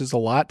 2 firsts is a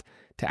lot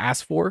to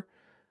ask for.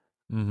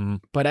 Mm-hmm.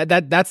 But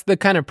that's the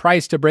kind of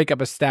price to break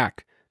up a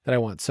stack that I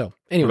want. So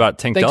anyway, what about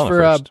Tank thanks Dell in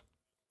for, a first?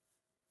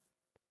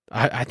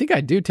 I think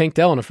I do Tank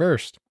Dell in a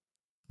first.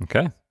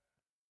 Okay.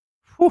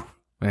 Whew.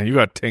 Man, you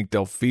got Tank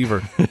Dell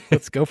fever.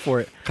 Let's go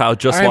for it. Kyle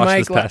just All right, watched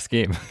Mike, this past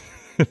game.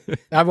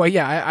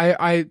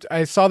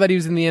 I saw that he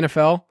was in the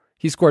NFL.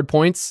 He scored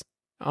points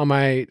on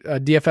my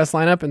DFS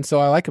lineup, and so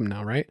I like him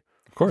now, right?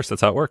 Of course,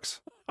 that's how it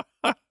works.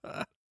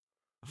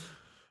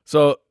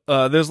 So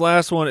this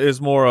last one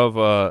is more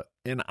of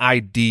an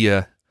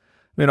idea.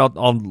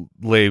 I'll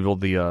label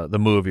the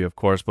movie, of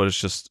course, but it's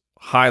just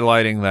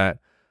highlighting that,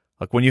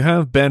 when you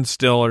have Ben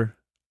Stiller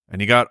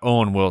and you got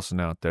Owen Wilson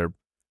out there,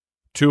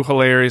 2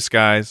 hilarious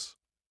guys.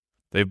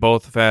 They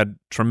both have had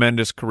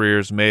tremendous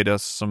careers, made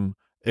us some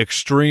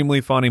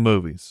extremely funny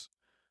movies.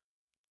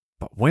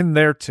 But when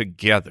they're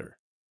together,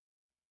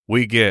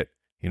 we get,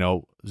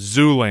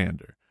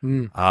 Zoolander.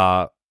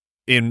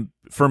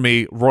 For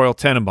me, Royal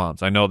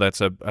Tenenbaums. I know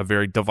that's a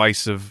very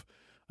divisive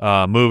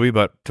movie,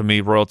 but to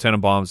me, Royal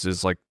Tenenbaums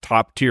is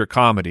top tier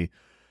comedy.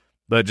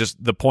 But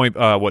just the point,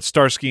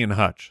 Starsky and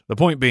Hutch. The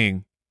point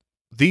being,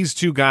 these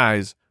 2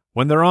 guys,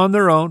 when they're on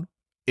their own,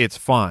 it's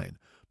fine.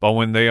 But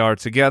when they are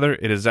together,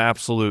 it is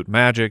absolute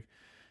magic.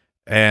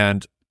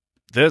 And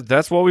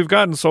that's what we've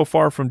gotten so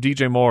far from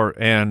DJ Moore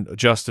and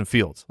Justin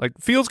Fields.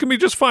 Fields can be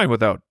just fine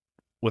without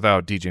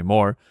DJ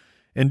Moore.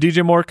 And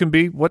DJ Moore can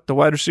be, the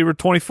wide receiver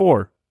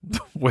 24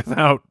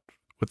 without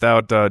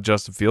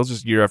Justin Fields,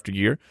 just year after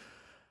year.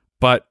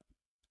 But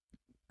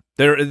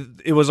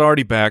it was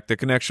already back. The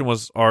connection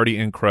was already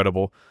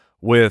incredible.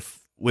 With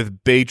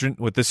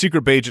the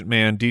secret Bajent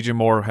man, DJ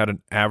Moore had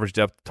an average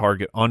depth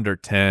target under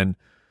 10.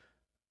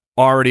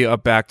 Already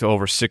up back to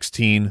over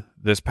 16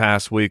 this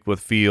past week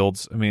with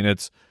Fields.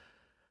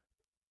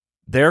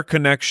 their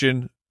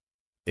connection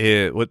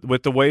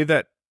with the way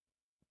that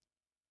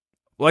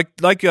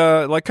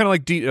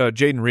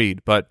Jaden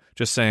Reed, but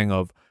just saying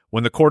of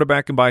when the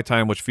quarterback can buy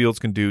time, which Fields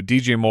can do,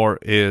 DJ Moore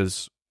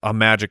is a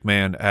magic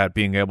man at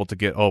being able to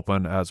get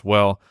open as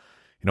well.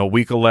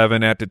 Week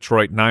 11 at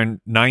Detroit,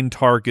 nine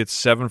targets,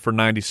 7 for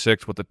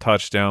 96 with a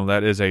touchdown.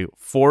 That is a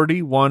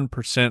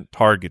 41%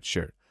 target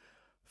share.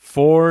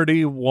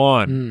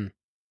 41.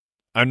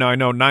 I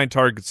know 9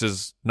 targets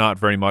is not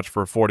very much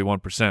for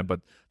 41%,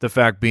 but the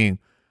fact being,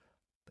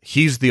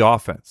 he's the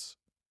offense.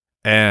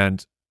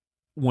 And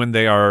when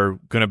they are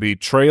going to be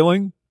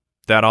trailing,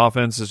 that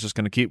offense is just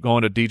going to keep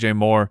going to DJ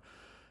Moore,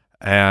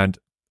 and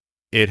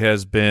it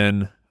has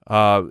been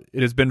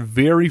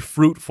very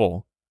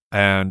fruitful,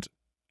 and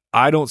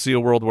I don't see a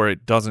world where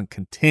it doesn't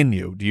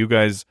continue. Do you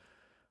guys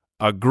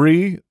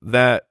agree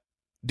that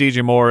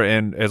DJ Moore,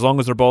 and as long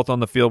as they're both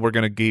on the field, we're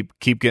going to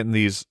keep getting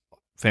these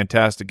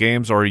fantastic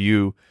games? Or are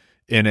you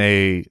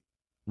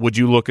would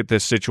you look at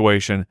this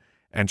situation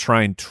and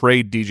try and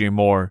trade DJ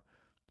Moore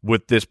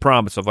with this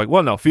promise of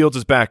well, no, Fields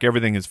is back,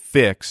 everything is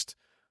fixed,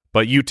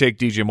 but you take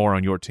DJ Moore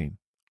on your team?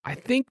 I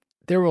think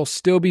there will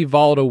still be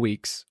volatile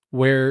weeks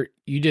where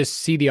you just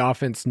see the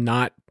offense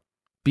not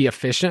be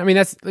efficient. I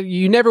mean,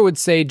 you never would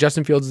say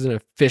Justin Fields is an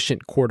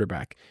efficient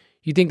quarterback.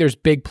 You think there's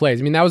big plays.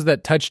 I mean, that was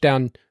that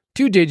touchdown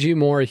to DJ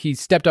Moore. He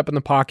stepped up in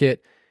the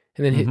pocket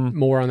and then hit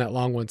Moore on that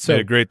long one. So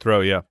a great throw,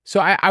 yeah.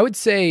 So I would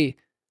say,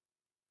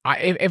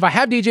 if I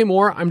have DJ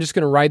Moore, I'm just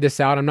going to ride this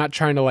out. I'm not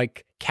trying to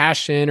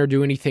cash in or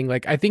do anything.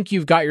 I think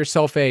you've got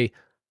yourself a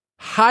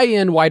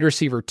high-end wide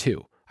receiver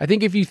too. I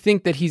think if you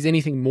think that he's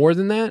anything more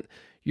than that,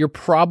 you're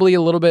probably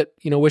a little bit,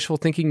 wishful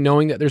thinking,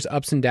 knowing that there's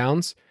ups and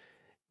downs.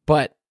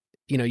 But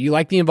you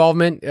like the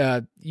involvement.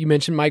 You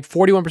mentioned, Mike,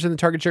 41% of the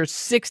target share,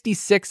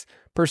 66%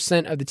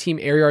 of the team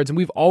air yards. And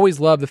we've always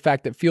loved the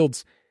fact that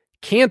Fields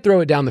can throw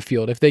it down the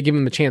field if they give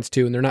him a chance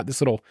to, and they're not this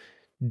little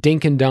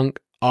dink and dunk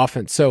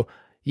offense. So,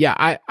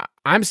 yeah,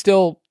 I'm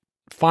still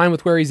fine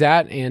with where he's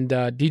at, and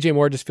DJ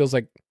Moore just feels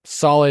like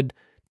solid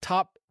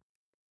top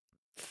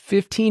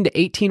 15 to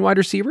 18 wide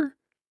receiver.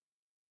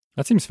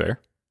 That seems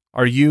fair.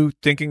 Are you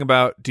thinking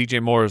about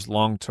DJ Moore's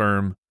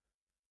long-term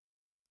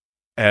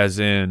as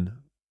in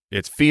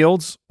it's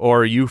Fields,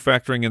 or are you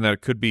factoring in that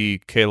it could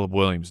be Caleb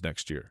Williams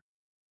next year?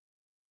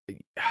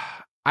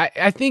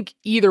 I think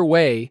either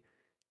way,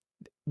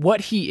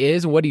 what he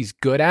is and what he's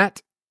good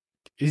at,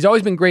 he's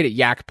always been great at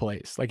yak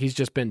plays. He's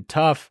just been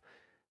tough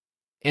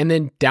and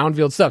then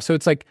downfield stuff. So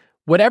it's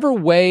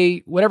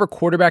whatever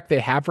quarterback they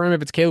have for him,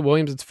 if it's Caleb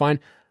Williams, it's fine.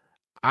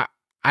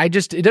 it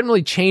doesn't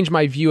really change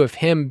my view of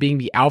him being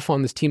the alpha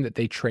on this team that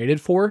they traded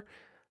for.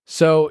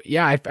 So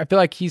yeah, I feel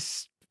like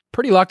he's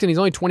pretty locked in. He's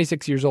only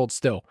 26 years old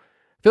still.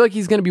 I feel like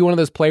he's going to be one of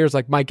those players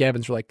like Mike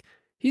Evans. We're like,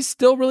 he's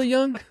still really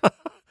young.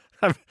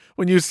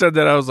 When you said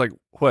that, I was like,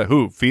 what,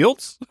 who,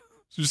 Fields?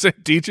 Did you say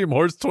DJ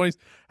Moore's 20?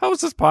 How is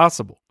this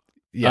possible?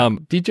 Yeah,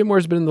 DJ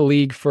Moore's been in the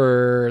league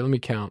for, let me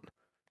count.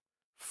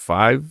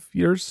 5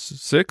 years?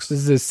 6? This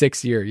is his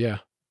 6th year, yeah.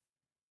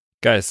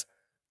 Guys,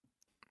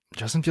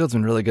 Justin Fields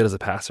been really good as a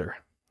passer.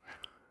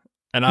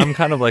 And I'm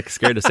kind of like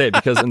scared to say it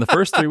because in the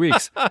first 3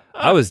 weeks,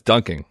 I was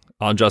dunking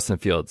on Justin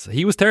Fields.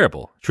 He was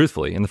terrible,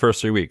 truthfully, in the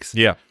first 3 weeks.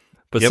 Yeah.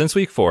 But since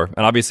week 4,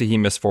 and obviously he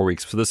missed 4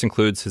 weeks, so this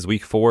includes his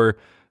week 4,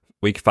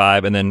 week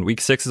 5, and then week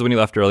 6 is when he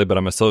left early, but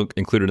I'm still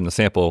included in the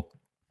sample.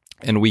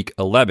 And week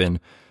 11,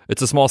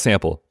 it's a small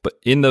sample, but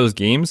in those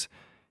games,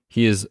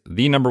 he is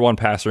the number 1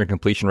 passer in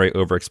completion rate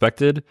over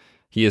expected.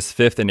 He is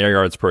 5th in air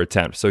yards per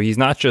attempt. So he's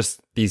not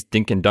just these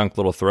dink and dunk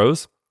little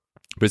throws,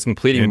 but he's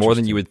completing more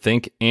than you would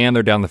think, and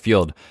they're down the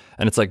field.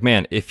 And it's like,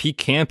 man, if he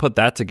can put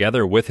that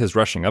together with his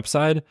rushing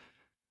upside,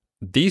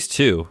 these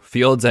two,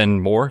 Fields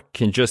and Moore,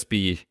 can just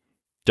be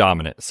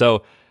dominant.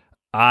 So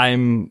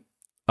I'm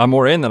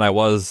more in than I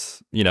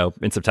was,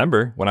 in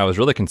September when I was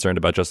really concerned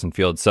about Justin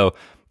Fields. So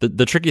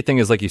the tricky thing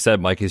is, like you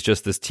said, Mike, is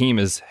just this team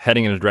is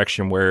heading in a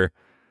direction where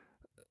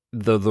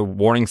the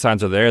warning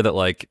signs are there that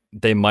like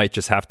they might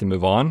just have to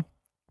move on.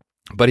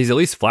 But he's at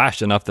least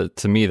flashed enough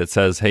to me that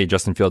says, hey,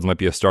 Justin Fields might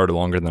be a starter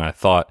longer than I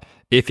thought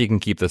if he can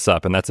keep this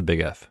up, and that's a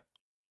big F.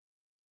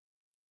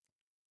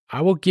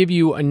 I will give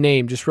you a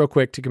name just real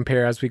quick to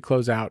compare as we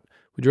close out.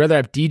 Would you rather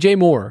have DJ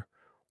Moore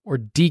or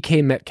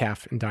DK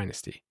Metcalf in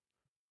Dynasty?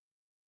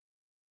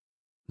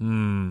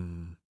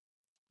 I'm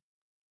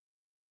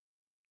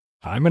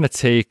gonna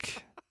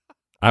take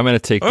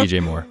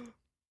DJ Moore.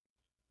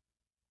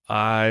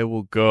 I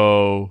will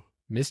go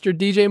Mr.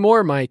 DJ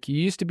Moore, Mike.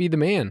 You used to be the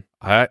man.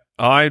 I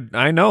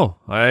know.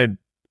 I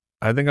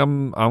think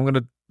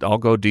I'll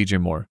go DJ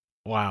Moore.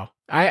 Wow.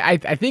 I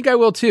think I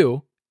will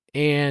too.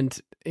 And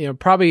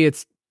probably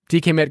it's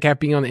DK Metcalf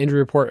being on the injury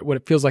report, what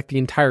it feels like the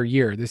entire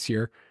year this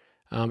year,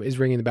 is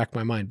ringing in the back of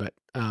my mind. But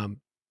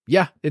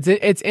yeah,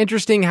 it's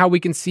interesting how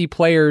we can see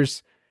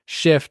players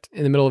shift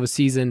in the middle of a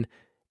season,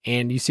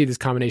 and you see this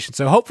combination.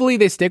 So hopefully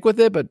they stick with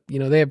it, but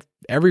they have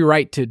every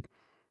right to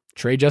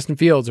trade Justin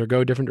Fields or go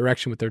a different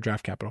direction with their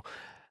draft capital.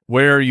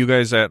 Where are you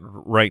guys at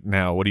right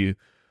now? The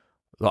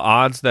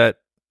odds that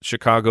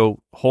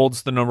Chicago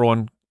holds the number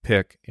 1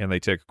 pick and they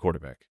take a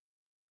quarterback?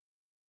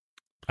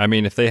 I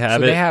mean, if they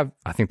have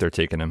I think they're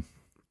taking him.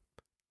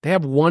 They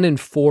have 1 and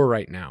 4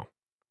 right now.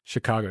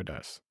 Chicago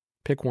does.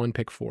 Pick 1,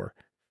 pick 4.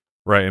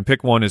 Right, and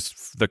pick 1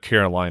 is the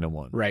Carolina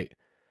one. Right.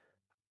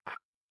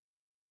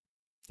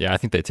 Yeah, I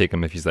think they take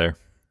him if he's there.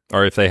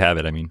 Or if they have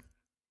it, I mean.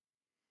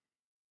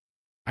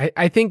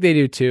 I think they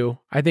do too.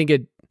 I think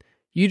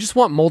you just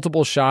want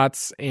multiple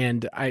shots,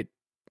 and I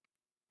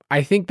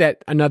think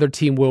that another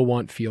team will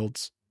want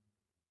Fields.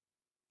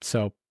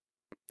 So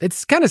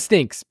it's kind of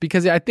stinks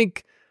because I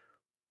think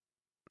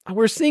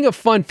we're seeing a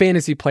fun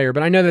fantasy player,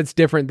 but I know that's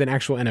different than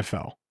actual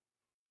NFL.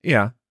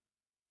 Yeah.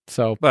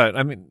 So, but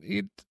I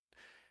mean,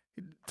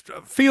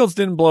 Fields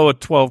didn't blow a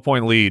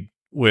 12-point lead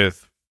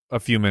with a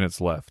few minutes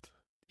left.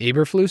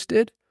 Eberflus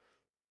did?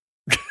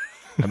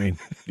 I mean,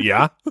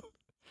 yeah.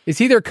 Is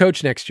he their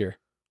coach next year?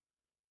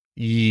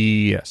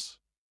 Yes.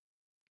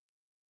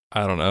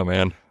 I don't know,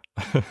 man.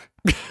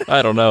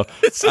 I don't know.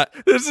 This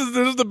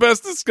is the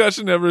best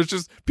discussion ever. It's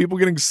just people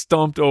getting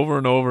stumped over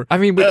and over. I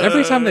mean, but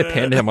every time they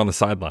pan to him on the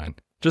sideline,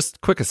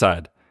 just quick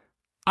aside,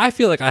 I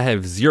feel like I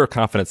have zero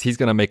confidence he's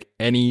going to make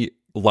any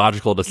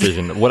logical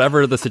decision,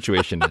 whatever the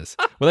situation is.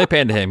 When they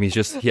pan to him, he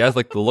has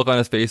like the look on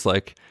his face,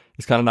 like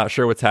he's kind of not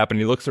sure what's happening.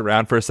 He looks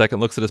around for a second,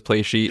 looks at his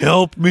play sheet.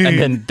 Help me. And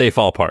then they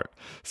fall apart.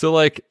 So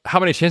like, how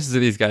many chances do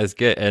these guys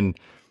get? And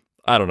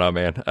I don't know,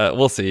 man.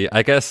 We'll see.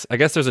 I guess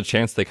there's a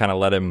chance they kind of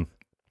let him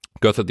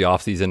go through the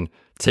offseason,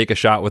 take a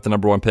shot with the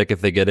number 1 pick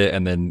if they get it,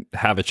 and then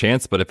have a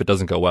chance. But if it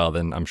doesn't go well,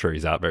 then I'm sure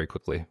he's out very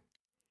quickly.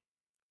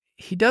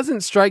 He doesn't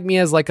strike me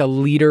as like a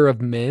leader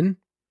of men.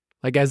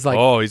 Like as like,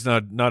 oh, he's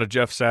not a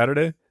Jeff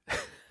Saturday?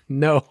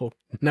 No,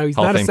 he's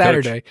not a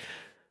Saturday. Coach.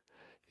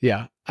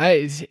 Yeah.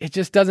 It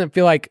just doesn't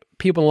feel like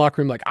people in the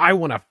locker room like, I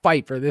want to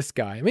fight for this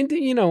guy. I mean,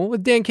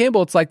 with Dan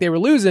Campbell, it's like they were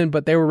losing,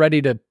 but they were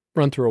ready to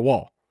run through a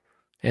wall.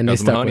 And they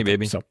stuck with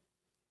him. So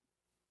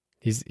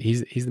he's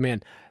the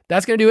man.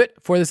 That's going to do it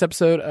for this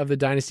episode of the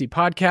Dynasty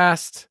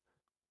Podcast.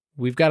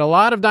 We've got a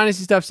lot of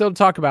Dynasty stuff still to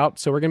talk about,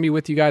 so we're going to be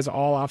with you guys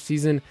all off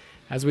season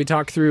as we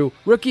talk through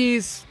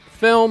rookies,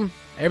 film,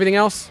 everything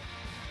else.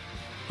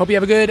 Hope you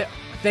have a good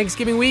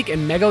Thanksgiving week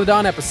and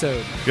Megalodon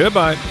episode.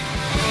 Goodbye.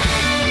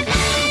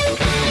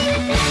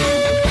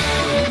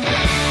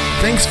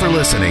 Thanks for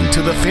listening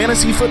to the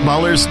Fantasy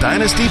Footballers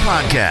Dynasty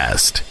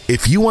Podcast.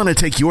 If you want to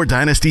take your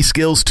Dynasty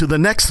skills to the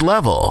next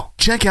level,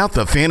 check out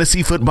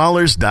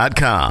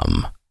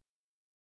thefantasyfootballers.com.